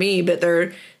focused on me, but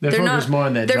they're focused not more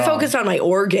on their they're job. Focused on my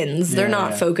organs. They're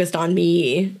not focused on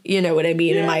me. You know what I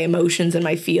mean? Yeah. And my emotions and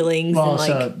my feelings. Well, and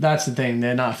so that's the thing.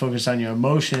 They're not focused on your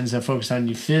emotions. They're focused on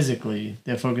you physically.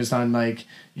 They're focused on like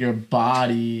your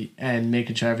body and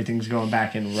making sure everything's going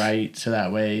back in right. So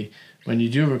that way, when you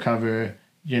do recover,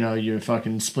 you know, your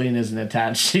fucking spleen isn't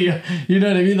attached to you. You know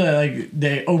what I mean? Like,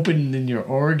 they open in your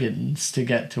organs to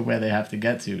get to where they have to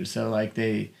get to. So, like,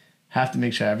 they have to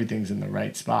make sure everything's in the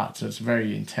right spot. So it's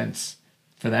very intense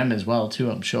for them as well, too,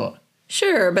 I'm sure.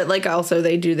 Sure, but, like, also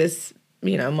they do this,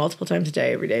 you know, multiple times a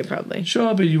day, every day, probably.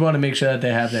 Sure, but you want to make sure that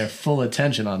they have their full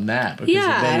attention on that. Because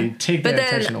if they take their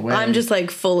attention away... I'm just, like,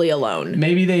 fully alone.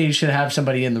 Maybe they should have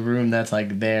somebody in the room that's,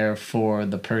 like, there for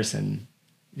the person.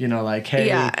 You know, like, hey.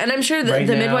 Yeah, and I'm sure that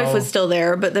the midwife was still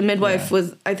there, but the midwife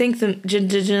was, I think, did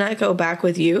Jeanette go back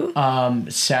with you?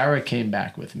 Sarah came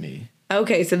back with me.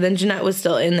 Okay, so then Jeanette was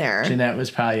still in there. Jeanette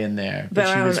was probably in there, but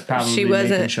she was probably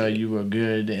making sure you were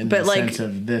good in the sense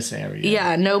of this area.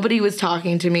 Yeah, nobody was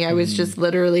talking to me. I was just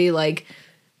literally, like,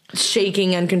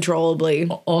 shaking uncontrollably.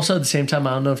 Also, at the same time,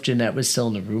 I don't know if Jeanette was still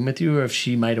in the room with you or if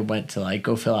she might have went to like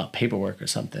go fill out paperwork or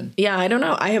something. Yeah, I don't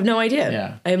know. I have no idea.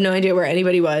 Yeah. I have no idea where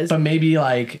anybody was. But maybe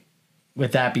like,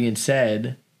 with that being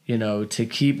said, you know, to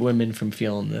keep women from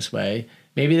feeling this way,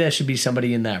 maybe there should be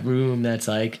somebody in that room that's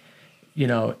like, you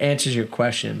know, answers your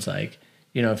questions. Like,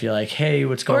 you know, if you're like, hey,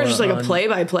 what's going on? Or just like a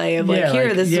play-by-play of like,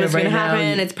 here, this is what's going to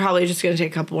happen. It's probably just going to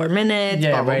take a couple more minutes.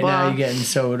 Yeah, blah, blah, right blah. now you're getting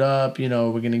sewed up. You know,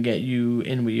 we're going to get you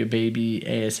in with your baby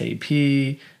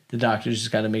ASAP. The doctor's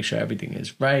just got to make sure everything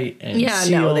is right and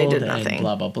sealed. No, they did nothing. And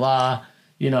blah, blah, blah.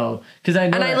 You know, because I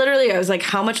know. And I was like,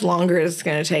 how much longer is it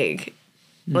going to take?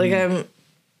 Like,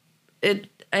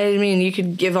 I mean, you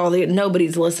could give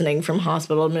nobody's listening from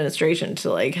hospital administration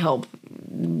to like help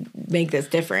make this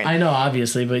different. I know,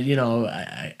 obviously, but you know,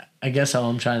 I guess all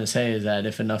I'm trying to say is that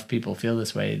if enough people feel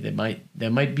this way, there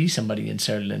might be somebody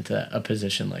inserted into a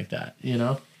position like that. You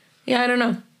know? Yeah, I don't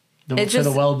know. For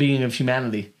the well-being of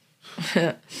humanity.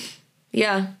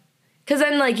 Yeah, because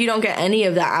then like you don't get any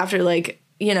of that after, like,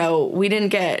 you know, we didn't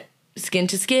get skin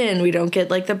to skin, we don't get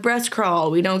like the breast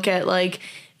crawl, we don't get like,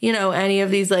 you know, any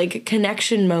of these like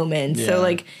connection moments. Yeah. So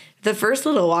like the first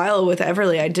little while with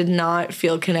Everly, I did not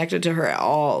feel connected to her at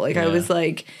all. Like I was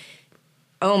like,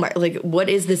 oh my, like what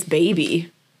is this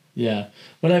baby? Yeah.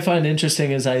 What I find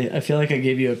interesting is I feel like I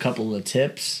gave you a couple of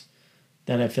tips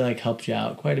that I feel like helped you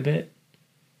out quite a bit.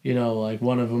 You know, like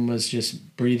one of them was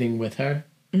just breathing with her.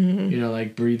 Mm-hmm. You know,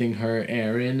 like breathing her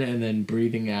air in and then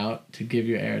breathing out to give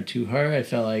your air to her. I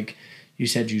felt like you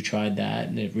said you tried that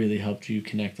and it really helped you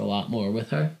connect a lot more with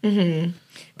her. Mm-hmm.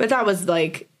 But that was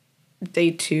like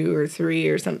day 2 or 3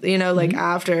 or something, you know, like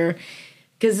after,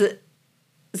 because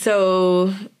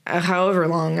so however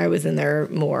long I was in there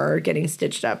more getting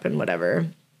stitched up and whatever.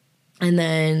 And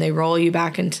then they roll you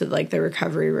back into like the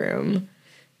recovery room.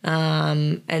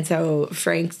 And so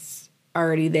Frank's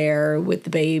already there with the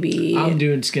baby. I'm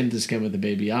doing skin to skin with the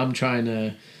baby. I'm trying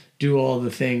to do all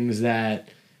the things that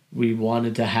we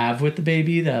wanted to have with the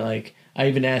baby that like, I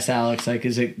even asked Alex, like,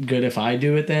 is it good if I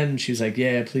do it then? She's like,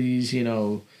 yeah, please, you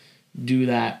know, do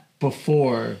that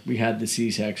before we had the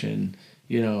C-section.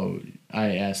 You know,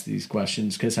 I asked these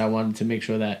questions because I wanted to make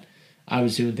sure that I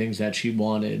was doing things that she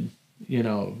wanted. You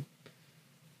know,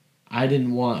 I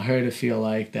didn't want her to feel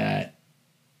like that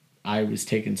I was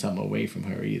taking something away from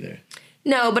her either.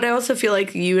 No, but I also feel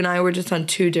like you and I were just on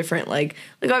 2 different, like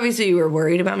obviously you were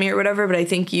worried about me or whatever, but I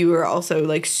think you were also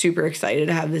like super excited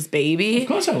to have this baby. Of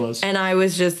course I was. And I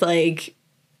was just like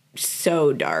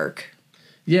so dark.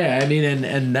 Yeah, I mean,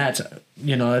 and that's,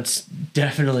 you know, it's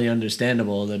definitely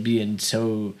understandable to be in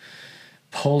so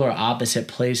polar opposite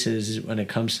places when it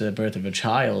comes to the birth of a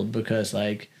child because,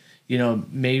 like, you know,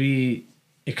 maybe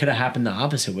it could have happened the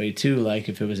opposite way too. Like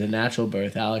if it was a natural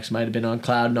birth, Alex might have been on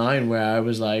cloud 9 where I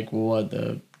was like, what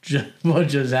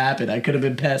just happened? I could have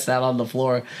been passed out on the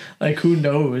floor. Like who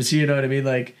knows? You know what I mean?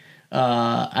 Like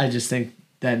I just think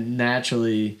that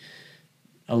naturally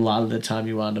a lot of the time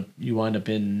you wind up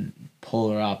in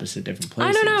polar opposite different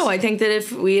places. I don't know. I think that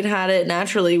if we had it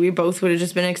naturally, we both would have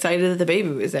just been excited that the baby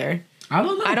was there. I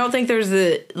don't know. I don't think there's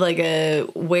a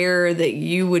where that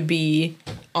you would be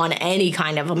on any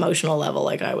kind of emotional level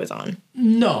like I was on.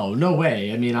 No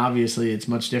way. I mean, obviously it's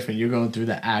much different. You're going through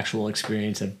the actual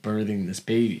experience of birthing this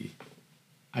baby.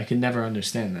 I can never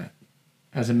understand that.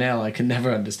 As a male, I can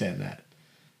never understand that.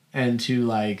 And to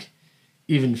like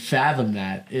even fathom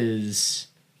that it's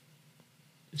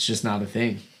just not a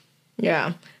thing.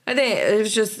 Yeah. I think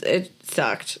it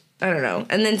sucked. I don't know.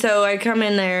 And then so I come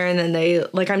in there and then they,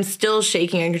 like, I'm still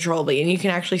shaking uncontrollably. And you can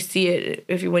actually see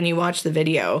it when you watch the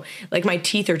video. Like, my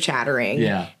teeth are chattering.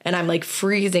 Yeah. And I'm, like,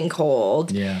 freezing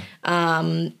cold. Yeah.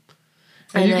 And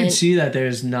you can see that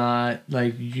there's not,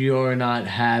 like, you're not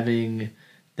having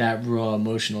that raw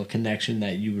emotional connection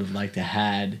that you would have liked to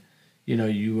had. You know,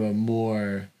 you were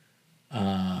more,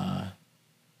 I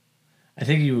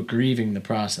think you were grieving the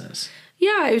process.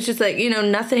 Yeah, it was just, like, you know,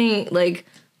 nothing, like,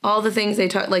 all the things they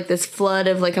talk, like this flood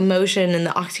of like emotion and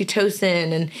the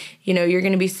oxytocin and, you know, you're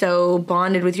going to be so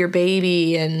bonded with your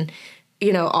baby and,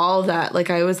 you know, all of that.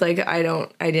 Like I was like, I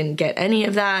didn't get any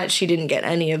of that. She didn't get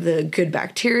any of the good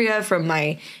bacteria from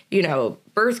my, you know,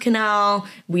 birth canal.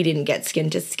 We didn't get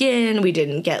skin to skin. We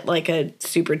didn't get like a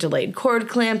super delayed cord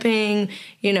clamping.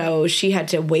 You know, she had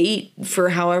to wait for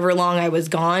however long I was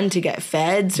gone to get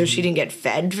fed. So she didn't get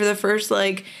fed for the first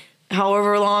like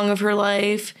however long of her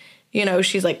life. You know,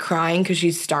 she's, like, crying because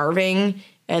she's starving,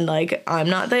 and, like, I'm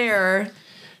not there.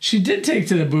 She did take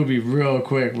to the boobie real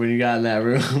quick when you got in that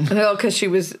room. Well, because she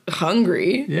was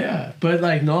hungry. Yeah, but,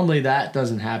 like, normally that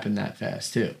doesn't happen that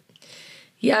fast, too.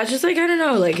 Yeah, it's just, like, I don't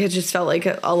know. Like, it just felt like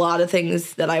a lot of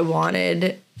things that I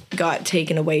wanted got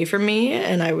taken away from me,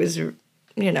 and I was,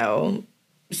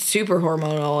 super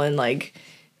hormonal and like,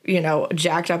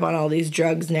 jacked up on all these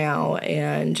drugs now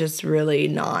and just really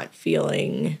not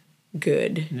feeling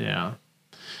good. Yeah.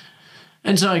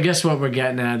 And so I guess what we're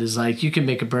getting at is like, you can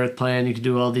make a birth plan, you can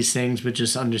do all these things, but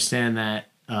just understand that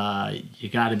you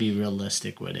got to be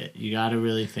realistic with it. You got to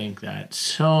really think that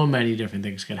so many different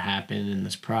things could happen in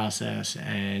this process.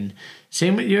 And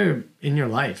same with in your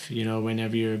life,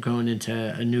 whenever you're going into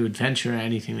a new adventure or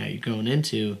anything that you're going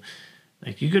into,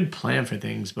 like, you could plan for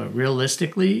things, but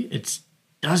realistically, it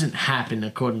doesn't happen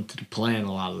according to the plan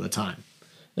a lot of the time.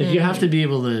 Like, you have to be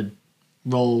able to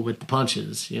roll with the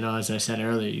punches, as I said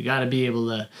earlier. You got to be able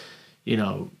to,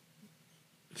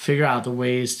 figure out the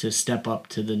ways to step up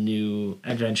to the new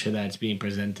adventure that's being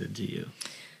presented to you.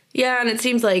 Yeah, and it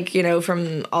seems like,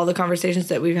 from all the conversations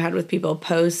that we've had with people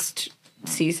post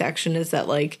C-section is that,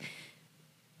 like,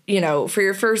 for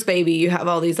your first baby, you have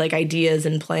all these, like, ideas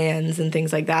and plans and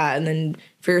things like that. And then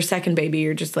for your second baby,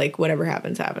 you're just like, whatever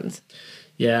happens, happens.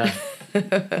 Yeah.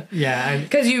 Yeah.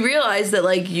 Because you realize that,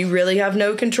 like, you really have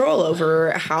no control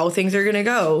over how things are going to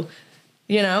go,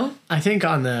 I think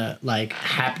on the, like,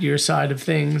 happier side of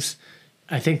things,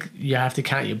 I think you have to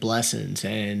count your blessings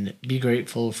and be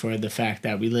grateful for the fact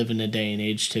that we live in a day and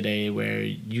age today where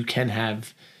you can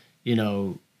have,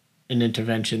 an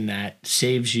intervention that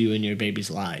saves you in your baby's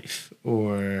life,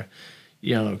 or,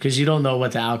 because you don't know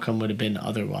what the outcome would have been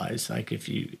otherwise. Like, if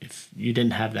you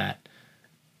didn't have that,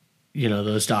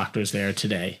 those doctors there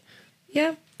today.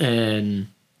 Yeah. And,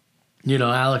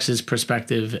 Alex's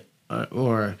perspective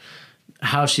or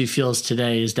how she feels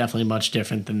today is definitely much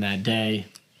different than that day.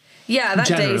 Yeah, that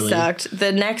day sucked.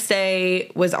 The next day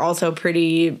was also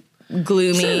pretty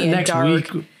gloomy and dark. The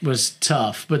next week was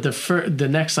tough, but the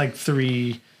next, like,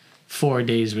 3-4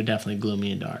 days were definitely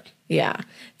gloomy and dark. Yeah.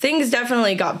 Things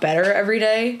definitely got better every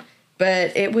day,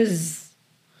 but it was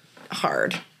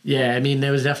hard. Yeah, I mean,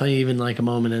 there was definitely even, like, a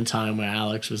moment in time where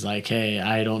Alex was like, hey,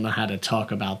 I don't know how to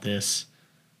talk about this.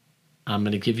 I'm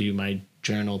going to give you my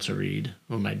journal to read,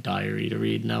 or my diary to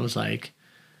read. And I was like,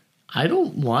 I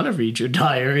don't want to read your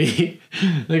diary.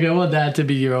 Like, I want that to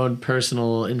be your own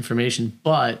personal information.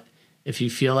 But if you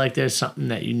feel like there's something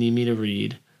that you need me to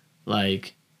read,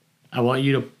 like, I want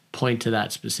you to point to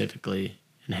that specifically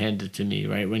and hand it to me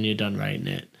right when you're done writing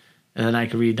it. And then I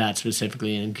can read that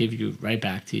specifically and give you right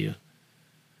back to you.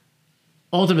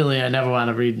 Ultimately, I never wound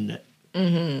up reading it.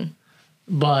 Mm-hmm.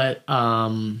 But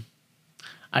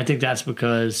I think that's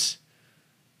because,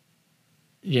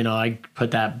 I put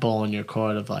that ball in your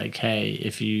court of like, hey,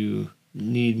 if you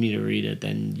need me to read it,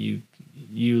 then you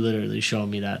literally show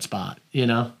me that spot,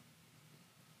 Yeah.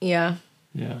 Yeah.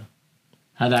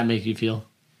 How'd that make you feel?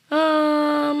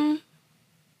 I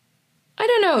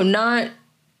don't know. Not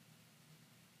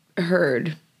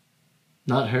heard.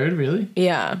 Not heard, really?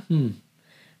 Yeah.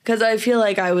 Because I feel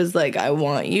like I was like, I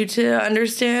want you to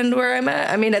understand where I'm at.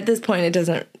 I mean, at this point, it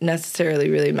doesn't necessarily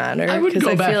really matter. I would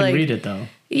go back and read it, though.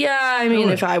 Yeah, I mean,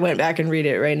 if I went back and read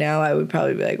it right now, I would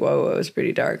probably be like, whoa, it was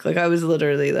pretty dark. Like, I was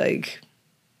literally like...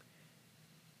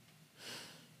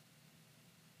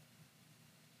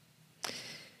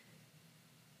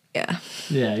 Yeah.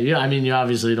 Yeah, I mean, you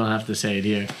obviously don't have to say it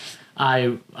here.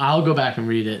 I'll go back and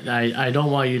read it. I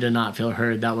don't want you to not feel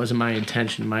heard. That wasn't my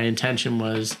intention. My intention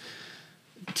was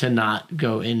to not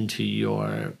go into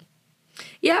your...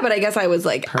 Yeah, but I guess I was,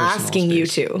 like, asking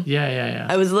space. You to. Yeah.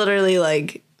 I was literally,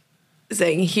 like,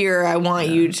 saying, here, I want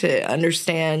you to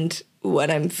understand what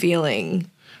I'm feeling.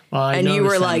 Well, and you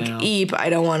were like, Eep, I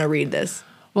don't want to read this.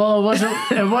 Well,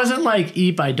 it wasn't like,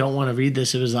 Eep, I don't want to read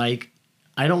this. It was like,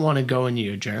 I don't want to go into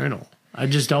your journal. I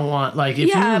just don't want, like, if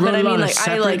you wrote but I it mean, on like, a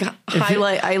separate...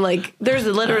 I highlight, there's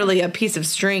literally a piece of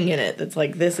string in it that's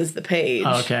like, this is the page.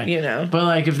 Okay. But,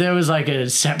 like, if there was, like, a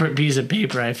separate piece of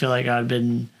paper, I feel like I'd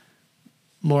been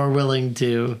more willing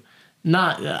to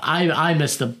not... I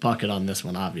missed the bucket on this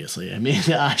one, obviously. I mean,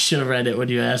 I should have read it when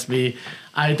you asked me.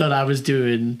 I thought I was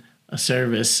doing a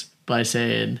service by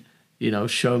saying,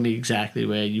 show me exactly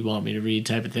where you want me to read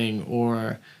type of thing,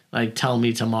 or, like, tell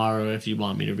me tomorrow if you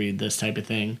want me to read this type of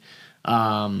thing.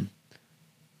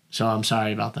 So I'm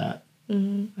sorry about that.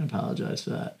 Mm-hmm. I apologize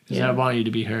for that because I want you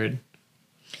to be heard.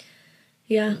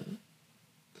 Yeah.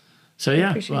 So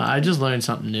I just learned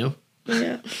something new.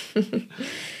 Yeah.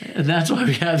 And that's why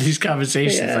we have these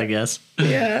conversations, I guess.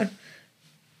 Yeah.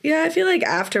 Yeah, I feel like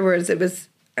afterwards it was,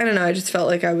 I don't know, I just felt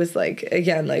like I was like,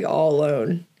 again, like all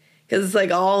alone. Because it's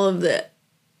like all of the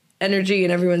energy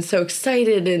and everyone's so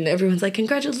excited and everyone's like,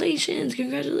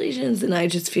 congratulations. And I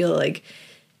just feel like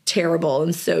terrible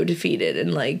and so defeated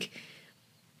and like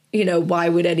you know, why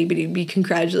would anybody be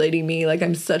congratulating me? Like,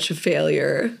 I'm such a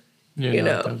failure. You're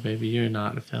not, though, baby. You're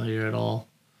not a failure at all.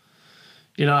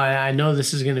 You know, I know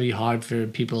this is going to be hard for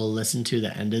people to listen to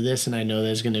the end of this, and I know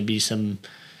there's going to be some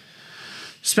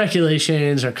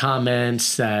speculations or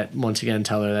comments that once again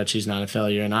tell her that she's not a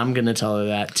failure, and I'm going to tell her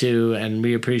that too, and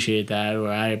we appreciate that, or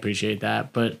I appreciate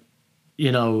that. But,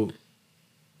 you know,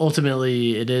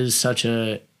 ultimately it is such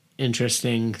a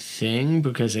interesting thing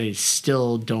because I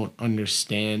still don't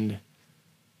understand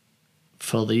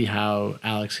fully how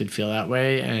Alex could feel that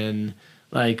way. And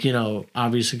like, you know,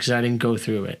 obviously because I didn't go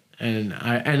through it. And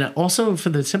also for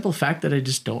the simple fact that I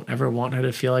just don't ever want her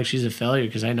to feel like she's a failure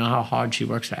because I know how hard she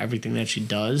works for everything that she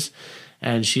does,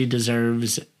 and she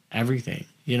deserves everything.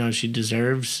 You know, she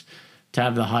deserves to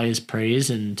have the highest praise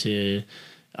and to,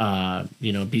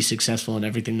 you know, be successful in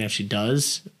everything that she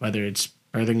does, whether it's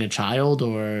birthing a child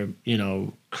or, you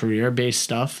know, career-based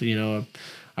stuff, you know,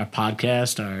 our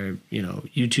podcast, our, you know,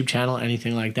 YouTube channel,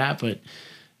 anything like that. But,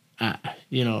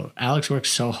 you know, Alex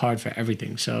works so hard for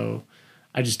everything. So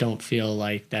I just don't feel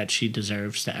like that she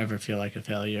deserves to ever feel like a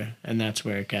failure. And that's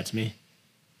where it gets me.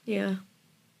 Yeah.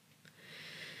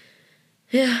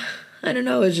 Yeah. I don't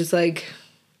know. It's just like,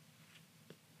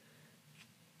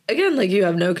 again, like you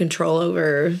have no control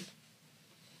over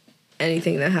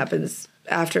anything that happens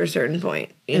after a certain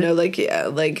point. You know, like, yeah,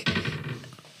 like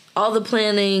all the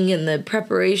planning and the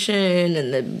preparation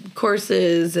and the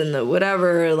courses and the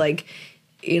whatever, like,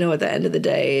 you know, at the end of the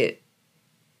day,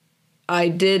 I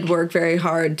did work very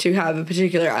hard to have a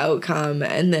particular outcome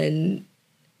and then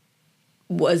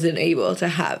wasn't able to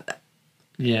have that.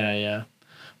 Yeah, yeah.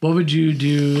 What would you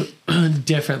do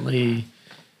differently?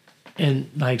 And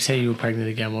like, say you were pregnant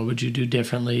again, what would you do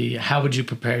differently? How would you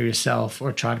prepare yourself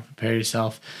or try to prepare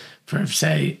yourself for if,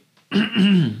 say,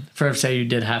 you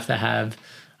did have to have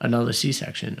another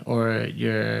C-section or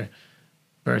your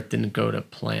birth didn't go to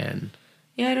plan?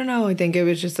 Yeah, I don't know. I think it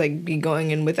was just like be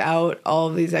going in without all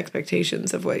of these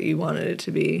expectations of what you wanted it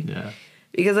to be. Yeah.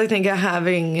 Because I think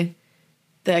having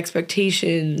the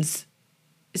expectations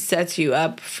sets you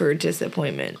up for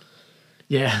disappointment.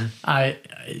 Yeah.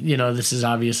 You know, this is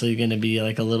obviously going to be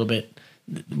like a little bit,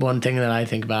 one thing that I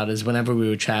think about is whenever we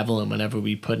would travel and whenever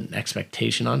we put an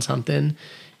expectation on something,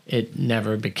 it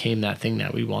never became that thing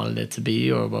that we wanted it to be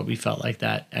or what we felt like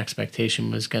that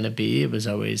expectation was going to be. It was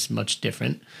always much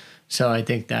different. So I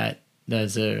think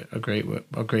that's a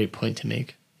great point to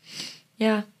make.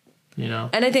 Yeah. You know?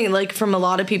 And I think like from a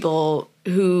lot of people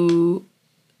who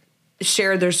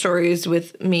shared their stories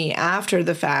with me after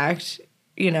the fact,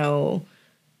 you know,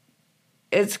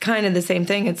 it's kind of the same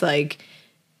thing. It's like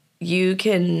you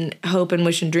can hope and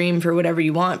wish and dream for whatever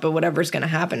you want, but whatever's going to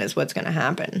happen is what's going to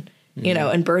happen. Mm-hmm. You know,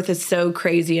 and birth is so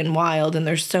crazy and wild and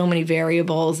there's so many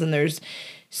variables and there's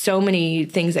so many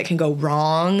things that can go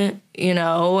wrong, you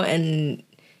know, and,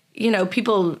 you know,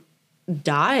 people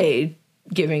die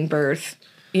giving birth,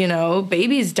 you know,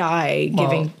 babies die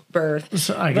giving birth.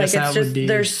 So I guess like, that would be.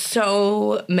 There's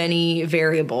so many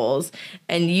variables,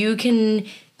 and you can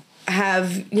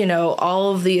have, you know,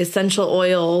 all of the essential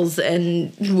oils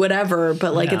and whatever,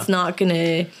 but like it's not going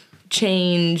to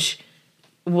change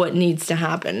what needs to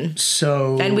happen.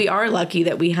 So. And we are lucky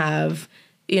that we have,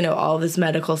 you know, all this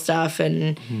medical stuff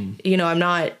and, you know,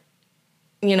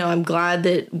 I'm glad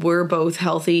that we're both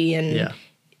healthy and,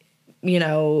 you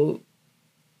know,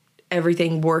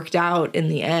 everything worked out in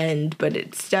the end, but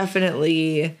it's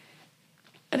definitely,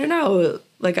 I don't know,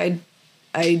 like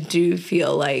I do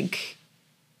feel like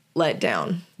let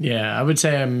down. Yeah, I would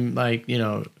say I'm like, you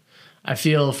know, I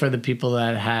feel for the people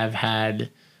that have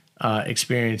had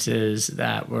experiences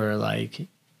that were like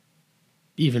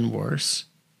even worse.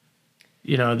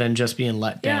 You know, than just being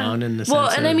let down in the sense. Well,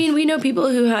 and I mean, we know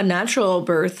people who had natural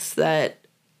births that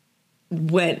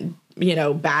went, you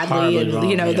know, badly and, wrong,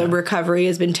 you know, the recovery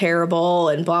has been terrible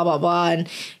and blah, blah, blah. And,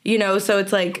 you know, so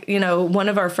it's like, you know, one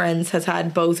of our friends has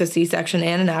had both a C-section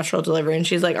and a natural delivery. And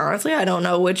she's like, honestly, I don't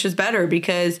know which is better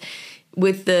because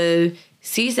with the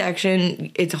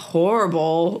C-section, it's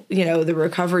horrible, you know, the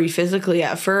recovery physically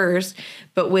at first.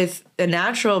 But with a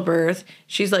natural birth,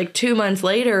 she's like 2 months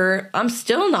later, I'm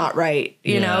still not right.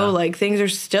 You know, like things are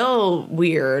still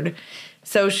weird.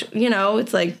 So, you know,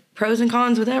 it's like pros and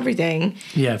cons with everything.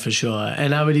 Yeah, for sure.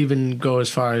 And I would even go as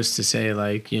far as to say,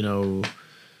 like, you know,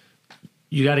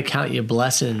 you got to count your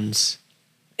blessings.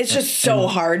 It's just so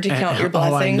hard to count your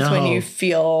blessings when you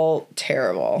feel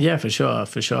terrible. Yeah, for sure,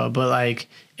 for sure. But like,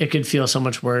 it could feel so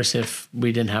much worse if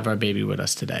we didn't have our baby with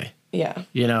us today. Yeah.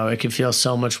 You know, it could feel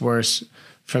so much worse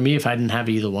for me if I didn't have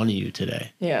either one of you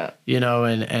today. Yeah. You know,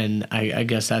 and I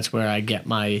guess that's where I get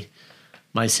my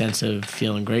sense of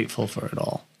feeling grateful for it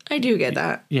all. I do get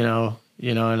that.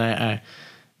 And I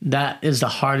that is the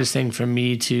hardest thing for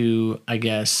me to, I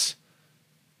guess,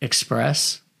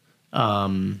 express,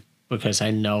 because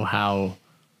I know how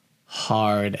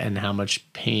hard and how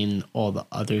much pain all the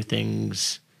other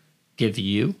things give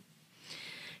you.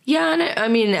 Yeah, and I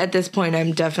mean, at this point,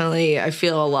 I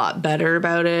feel a lot better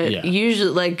about it. Yeah.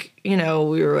 Usually, like, we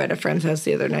were at a friend's house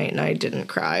the other night, and I didn't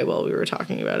cry while we were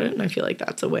talking about it, and I feel like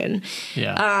that's a win.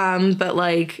 Yeah. But,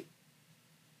 like,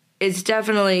 it's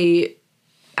definitely,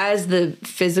 as the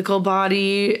physical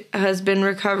body has been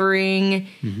recovering,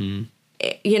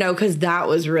 because that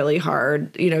was really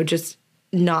hard, just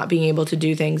not being able to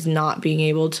do things, not being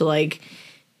able to, like,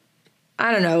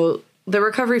 I don't know, the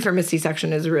recovery from a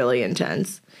C-section is really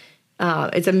intense.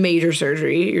 It's a major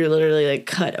surgery. You're literally like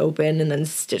cut open and then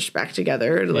stitched back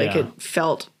together. Like it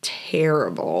felt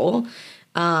terrible.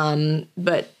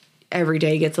 But every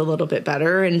day gets a little bit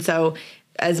better. And so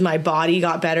as my body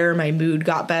got better, my mood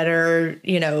got better,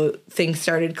 things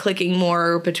started clicking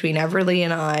more between Everly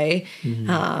and I.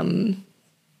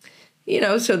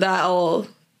 So that all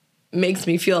makes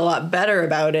me feel a lot better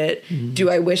about it.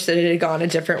 Do I wish that it had gone a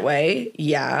different way?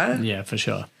 Yeah. Yeah, for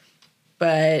sure.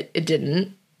 But it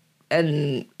didn't.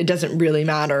 And it doesn't really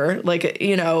matter. Like,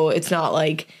 it's not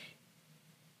like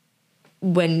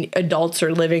when adults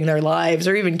are living their lives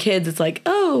or even kids, it's like,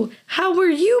 oh, how were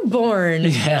you born?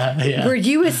 Yeah. Were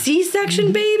you a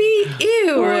C-section baby?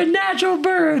 Ew. Or a natural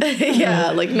birth?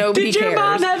 Yeah, like nobody cares. Did your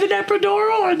mom have an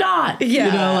epidural or not?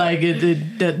 Yeah.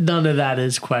 None of that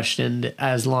is questioned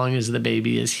as long as the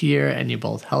baby is here and you're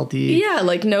both healthy. Yeah,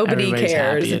 like nobody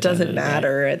cares. It doesn't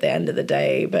matter at the end of the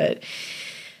day. But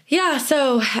yeah,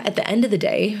 so at the end of the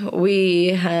day, we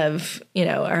have,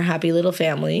 our happy little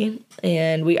family,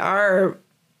 and we are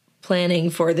planning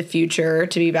for the future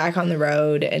to be back on the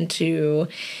road and to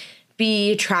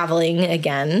be traveling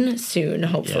again soon,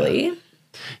 hopefully.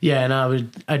 Yeah,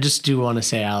 and I just do want to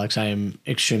say, Alex, I am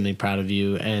extremely proud of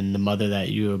you, and the mother that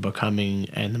you are becoming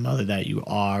and the mother that you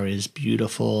are is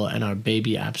beautiful, and our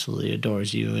baby absolutely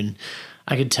adores you. And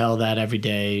I could tell that every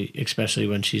day, especially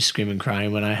when she's screaming,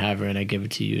 crying when I have her and I give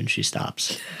it to you and she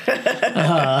stops. But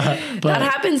that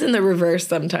happens in the reverse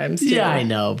sometimes, too. Yeah, I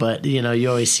know. But, you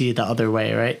always see it the other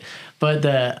way, right? But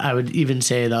I would even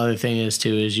say the other thing is,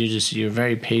 too, is you're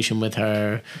very patient with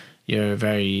her. You're a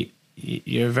very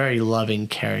loving,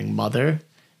 caring mother.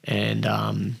 And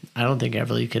I don't think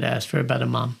Everly could ask for a better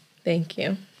mom. Thank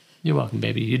you. You're welcome,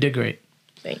 baby. You did great.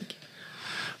 Thank you.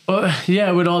 Well,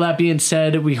 yeah, with all that being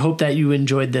said, we hope that you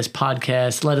enjoyed this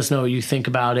podcast. Let us know what you think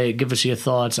about it. Give us your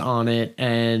thoughts on it.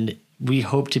 And we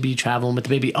hope to be traveling with the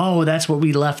baby. Oh, that's what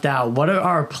we left out. What are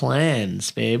our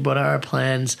plans, babe? What are our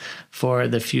plans for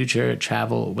the future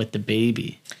travel with the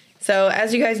baby? So,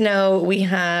 as you guys know, we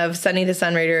have Sunny the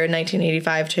Sunraider, a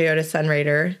 1985 Toyota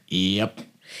Sunraider. Yep.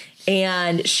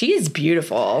 And she is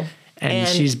beautiful. And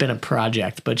she's been a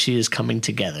project, but she is coming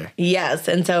together. Yes.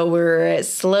 And so we're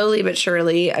slowly but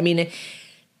surely, I mean,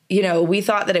 we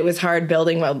thought that it was hard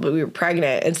building while we were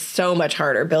pregnant. It's so much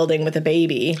harder building with a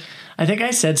baby. I think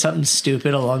I said something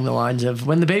stupid along the lines of,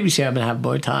 when the baby's here, I'm going to have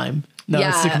more time. No,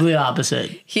 it's the complete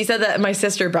opposite. He said that. My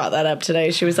sister brought that up today.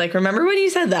 She was like, remember when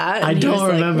you said that? And I don't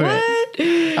remember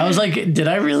it. I was like, did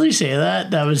I really say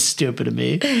that? That was stupid of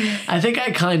me. I think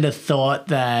I kind of thought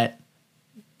that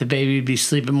the baby would be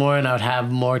sleeping more and I would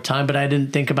have more time, but I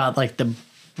didn't think about like the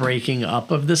breaking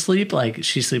up of the sleep. Like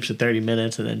she sleeps for 30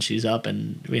 minutes and then she's up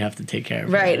and we have to take care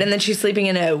of her. Right. And then she's sleeping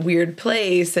in a weird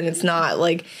place and it's not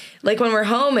like when we're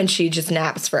home and she just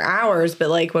naps for hours,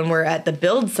 but like when we're at the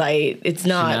build site, it's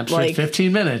not she naps like for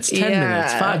 15 minutes, 10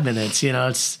 minutes, 5 minutes,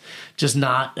 it's just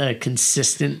not a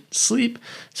consistent sleep.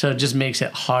 So it just makes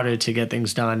it harder to get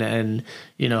things done. And,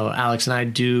 Alex and I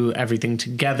do everything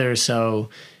together. So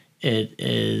it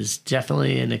is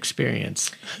definitely an experience.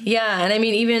 Yeah. And I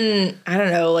mean, even, I don't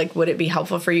know, like, would it be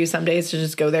helpful for you some days to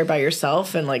just go there by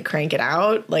yourself and like crank it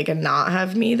out, like, and not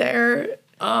have me there?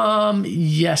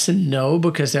 Yes and no,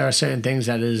 because there are certain things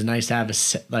that it is nice to have a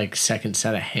second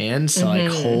set of hands to like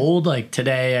hold. Like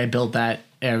today I built that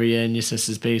area in your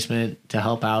sister's basement to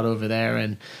help out over there.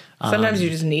 And sometimes you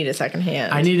just need a second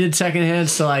hand. I needed second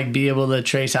hands to like be able to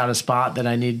trace out a spot that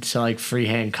I need to like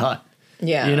freehand cut.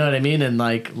 Yeah. You know what I mean? And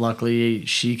like, luckily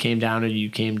she came down or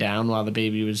you came down while the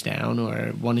baby was down, or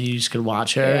one of you just could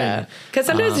watch her. Yeah. Because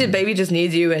sometimes the baby just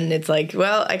needs you and it's like,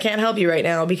 well, I can't help you right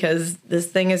now because this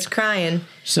thing is crying.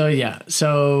 So, yeah.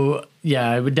 So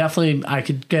yeah, I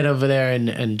could get over there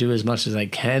and do as much as I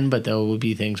can, but there will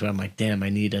be things where I'm like, damn, I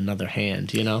need another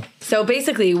hand, you know? So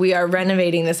basically, we are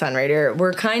renovating the Sunrider.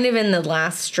 We're kind of in the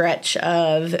last stretch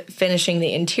of finishing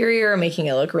the interior, making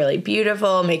it look really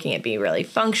beautiful, making it be really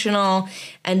functional.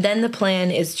 And then the plan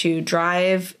is to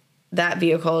drive that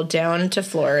vehicle down to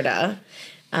Florida,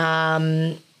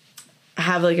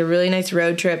 have like a really nice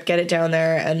road trip, get it down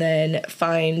there, and then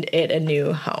find it a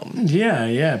new home.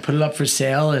 Yeah. Put it up for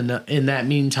sale. And in that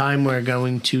meantime, we're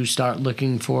going to start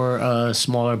looking for a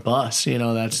smaller bus. You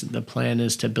know, that's the plan,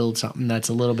 is to build something that's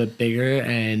a little bit bigger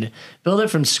and build it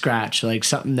from scratch, like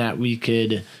something that we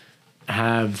could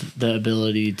have the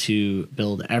ability to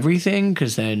build everything,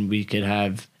 because then we could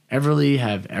have Everly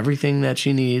have everything that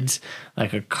she needs,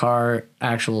 like a car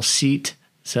actual seat,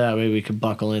 so that way we could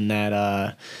buckle in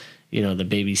that the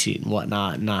baby seat and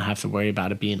whatnot, and not have to worry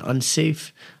about it being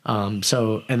unsafe. And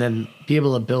then be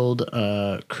able to build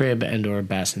a crib and or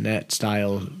bassinet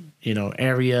style,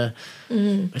 area,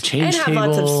 a change and have table.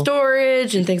 lots of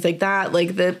storage and things like that.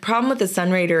 Like, the problem with the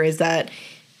Sunrider is that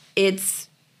it's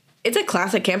a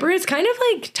classic camper. It's kind of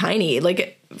like tiny.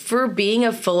 Like, for being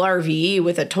a full RV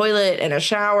with a toilet and a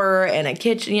shower and a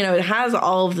kitchen, it has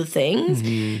all of the things.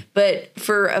 Mm-hmm. But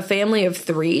for a family of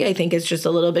 3, I think it's just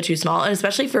a little bit too small. And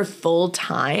especially for full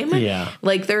time. Yeah.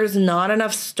 Like, there's not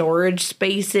enough storage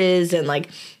spaces. And like,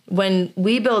 when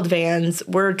we build vans,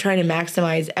 we're trying to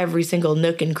maximize every single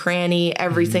nook and cranny,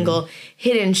 every single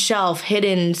hidden shelf,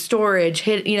 hidden storage,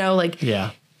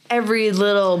 Yeah. Every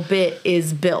little bit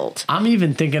is built. I'm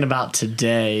even thinking about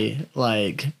today,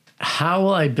 like, how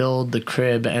will I build the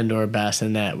crib and or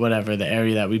bassinet, whatever, the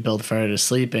area that we build for her to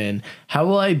sleep in? How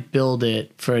will I build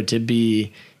it for it to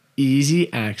be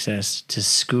easy access to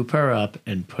scoop her up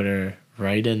and put her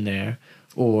right in there,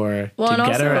 or to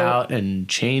get her out and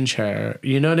change her?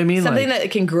 You know what I mean? Something that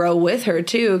can grow with her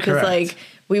too, because Correct.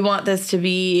 we want this to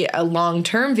be a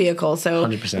long-term vehicle. So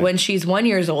 100%. When she's 1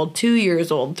 year old, 2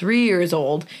 years old, 3 years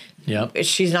old, Yep.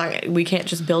 we can't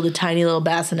just build a tiny little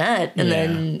bassinet and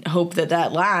then hope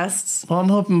that lasts. Well, I'm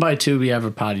hoping by 2 we have her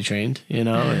potty trained,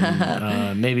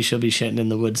 and maybe she'll be shitting in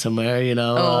the woods somewhere,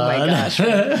 Oh my gosh.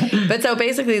 But so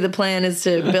basically the plan is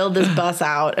to build this bus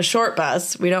out, a short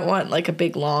bus. We don't want like a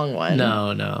big long one.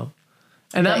 No.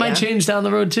 And that might change down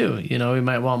the road too. We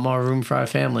might want more room for our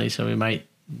family, so we might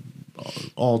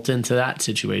alt into that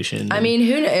situation. I mean,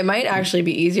 it might actually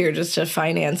be easier just to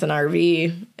finance an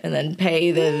RV and then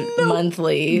pay the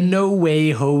monthly. No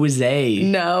way, Jose.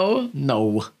 No.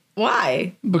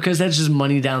 Why? Because that's just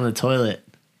money down the toilet.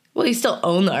 Well, you still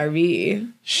own the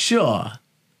RV. Sure.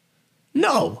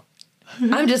 No.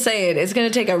 I'm just saying, it's going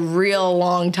to take a real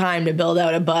long time to build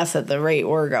out a bus at the rate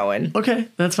we're going. Okay,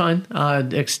 that's fine.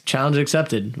 Challenge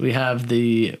accepted. We have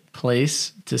the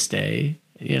place to stay.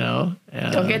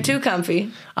 Don't get too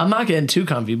comfy. I'm not getting too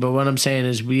comfy, but what I'm saying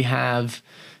is we have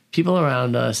people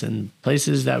around us and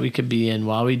places that we could be in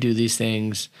while we do these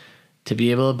things to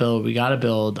be able to build. We got to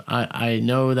build. I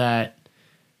know that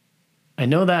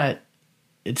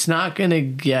it's not going to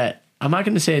get, I'm not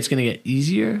going to say it's going to get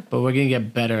easier, but we're going to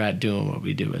get better at doing what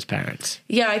we do as parents.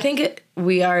 Yeah, I think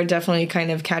we are definitely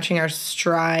kind of catching our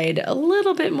stride a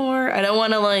little bit more. I don't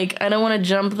want to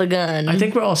jump the gun. I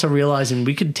think we're also realizing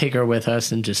we could take her with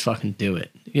us and just fucking do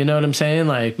it. You know what I'm saying?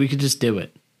 Like, we could just do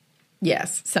it.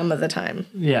 Yes, some of the time.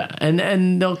 Yeah,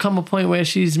 and there'll come a point where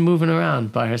she's moving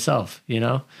around by herself,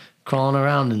 crawling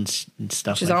around and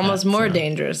stuff. She's like almost that, more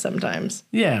dangerous sometimes.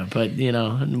 Yeah, but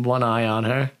one eye on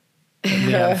her. And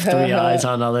we have 3 eyes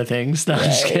on other things. No, I'm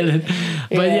just kidding.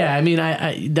 But yeah, I mean,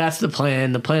 I that's the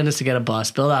plan. The plan is to get a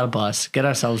bus, build out a bus, get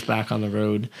ourselves back on the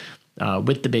road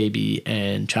with the baby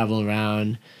and travel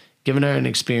around, giving her an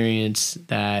experience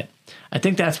that I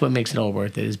think that's what makes it all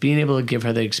worth it, is being able to give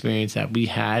her the experience that we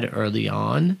had early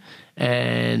on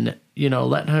and,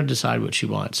 letting her decide what she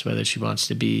wants, whether she wants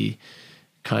to be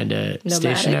kind of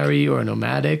stationary or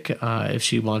nomadic. If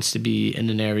she wants to be in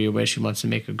an area where she wants to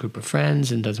make a group of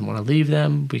friends and doesn't want to leave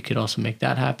them, we could also make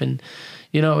that happen.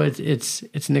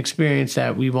 It's an experience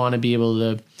that we want to be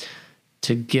able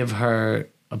to give her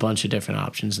a bunch of different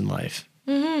options in life.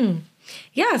 Mm-hmm.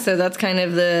 Yeah, so that's kind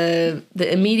of the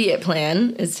immediate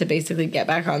plan, is to basically get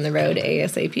back on the road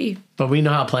ASAP. But we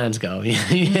know how plans go.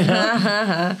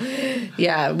 Yeah,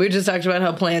 we just talked about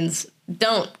how plans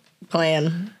don't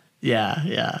plan.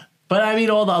 Yeah. But I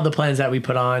mean, all the other plans that we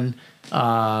put on,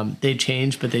 they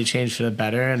change, but they change for the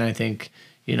better. And I think,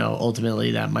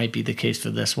 ultimately that might be the case for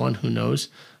this one. Who knows?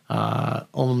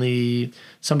 Only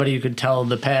somebody who could tell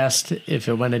the past if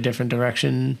it went a different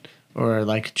direction or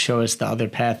like show us the other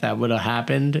path that would have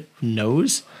happened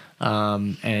knows.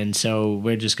 And so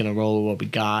we're just going to roll with what we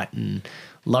got and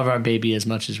love our baby as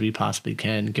much as we possibly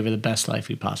can, give her the best life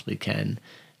we possibly can.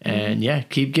 And yeah,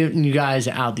 keep giving you guys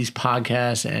out these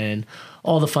podcasts and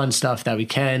all the fun stuff that we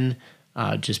can.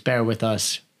 Just bear with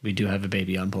us. We do have a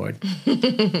baby on board.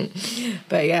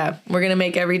 But yeah, we're going to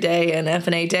make every day an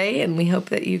F&A day, and we hope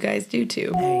that you guys do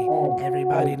too. Hey,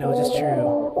 everybody knows it's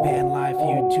true. Van Life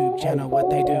YouTube channel,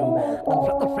 what they do.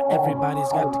 Everybody's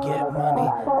got to get money.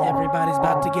 Everybody's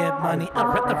about to get money.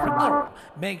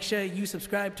 Make sure you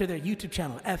subscribe to their YouTube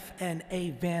channel,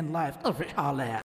 FNA Van Life. All that.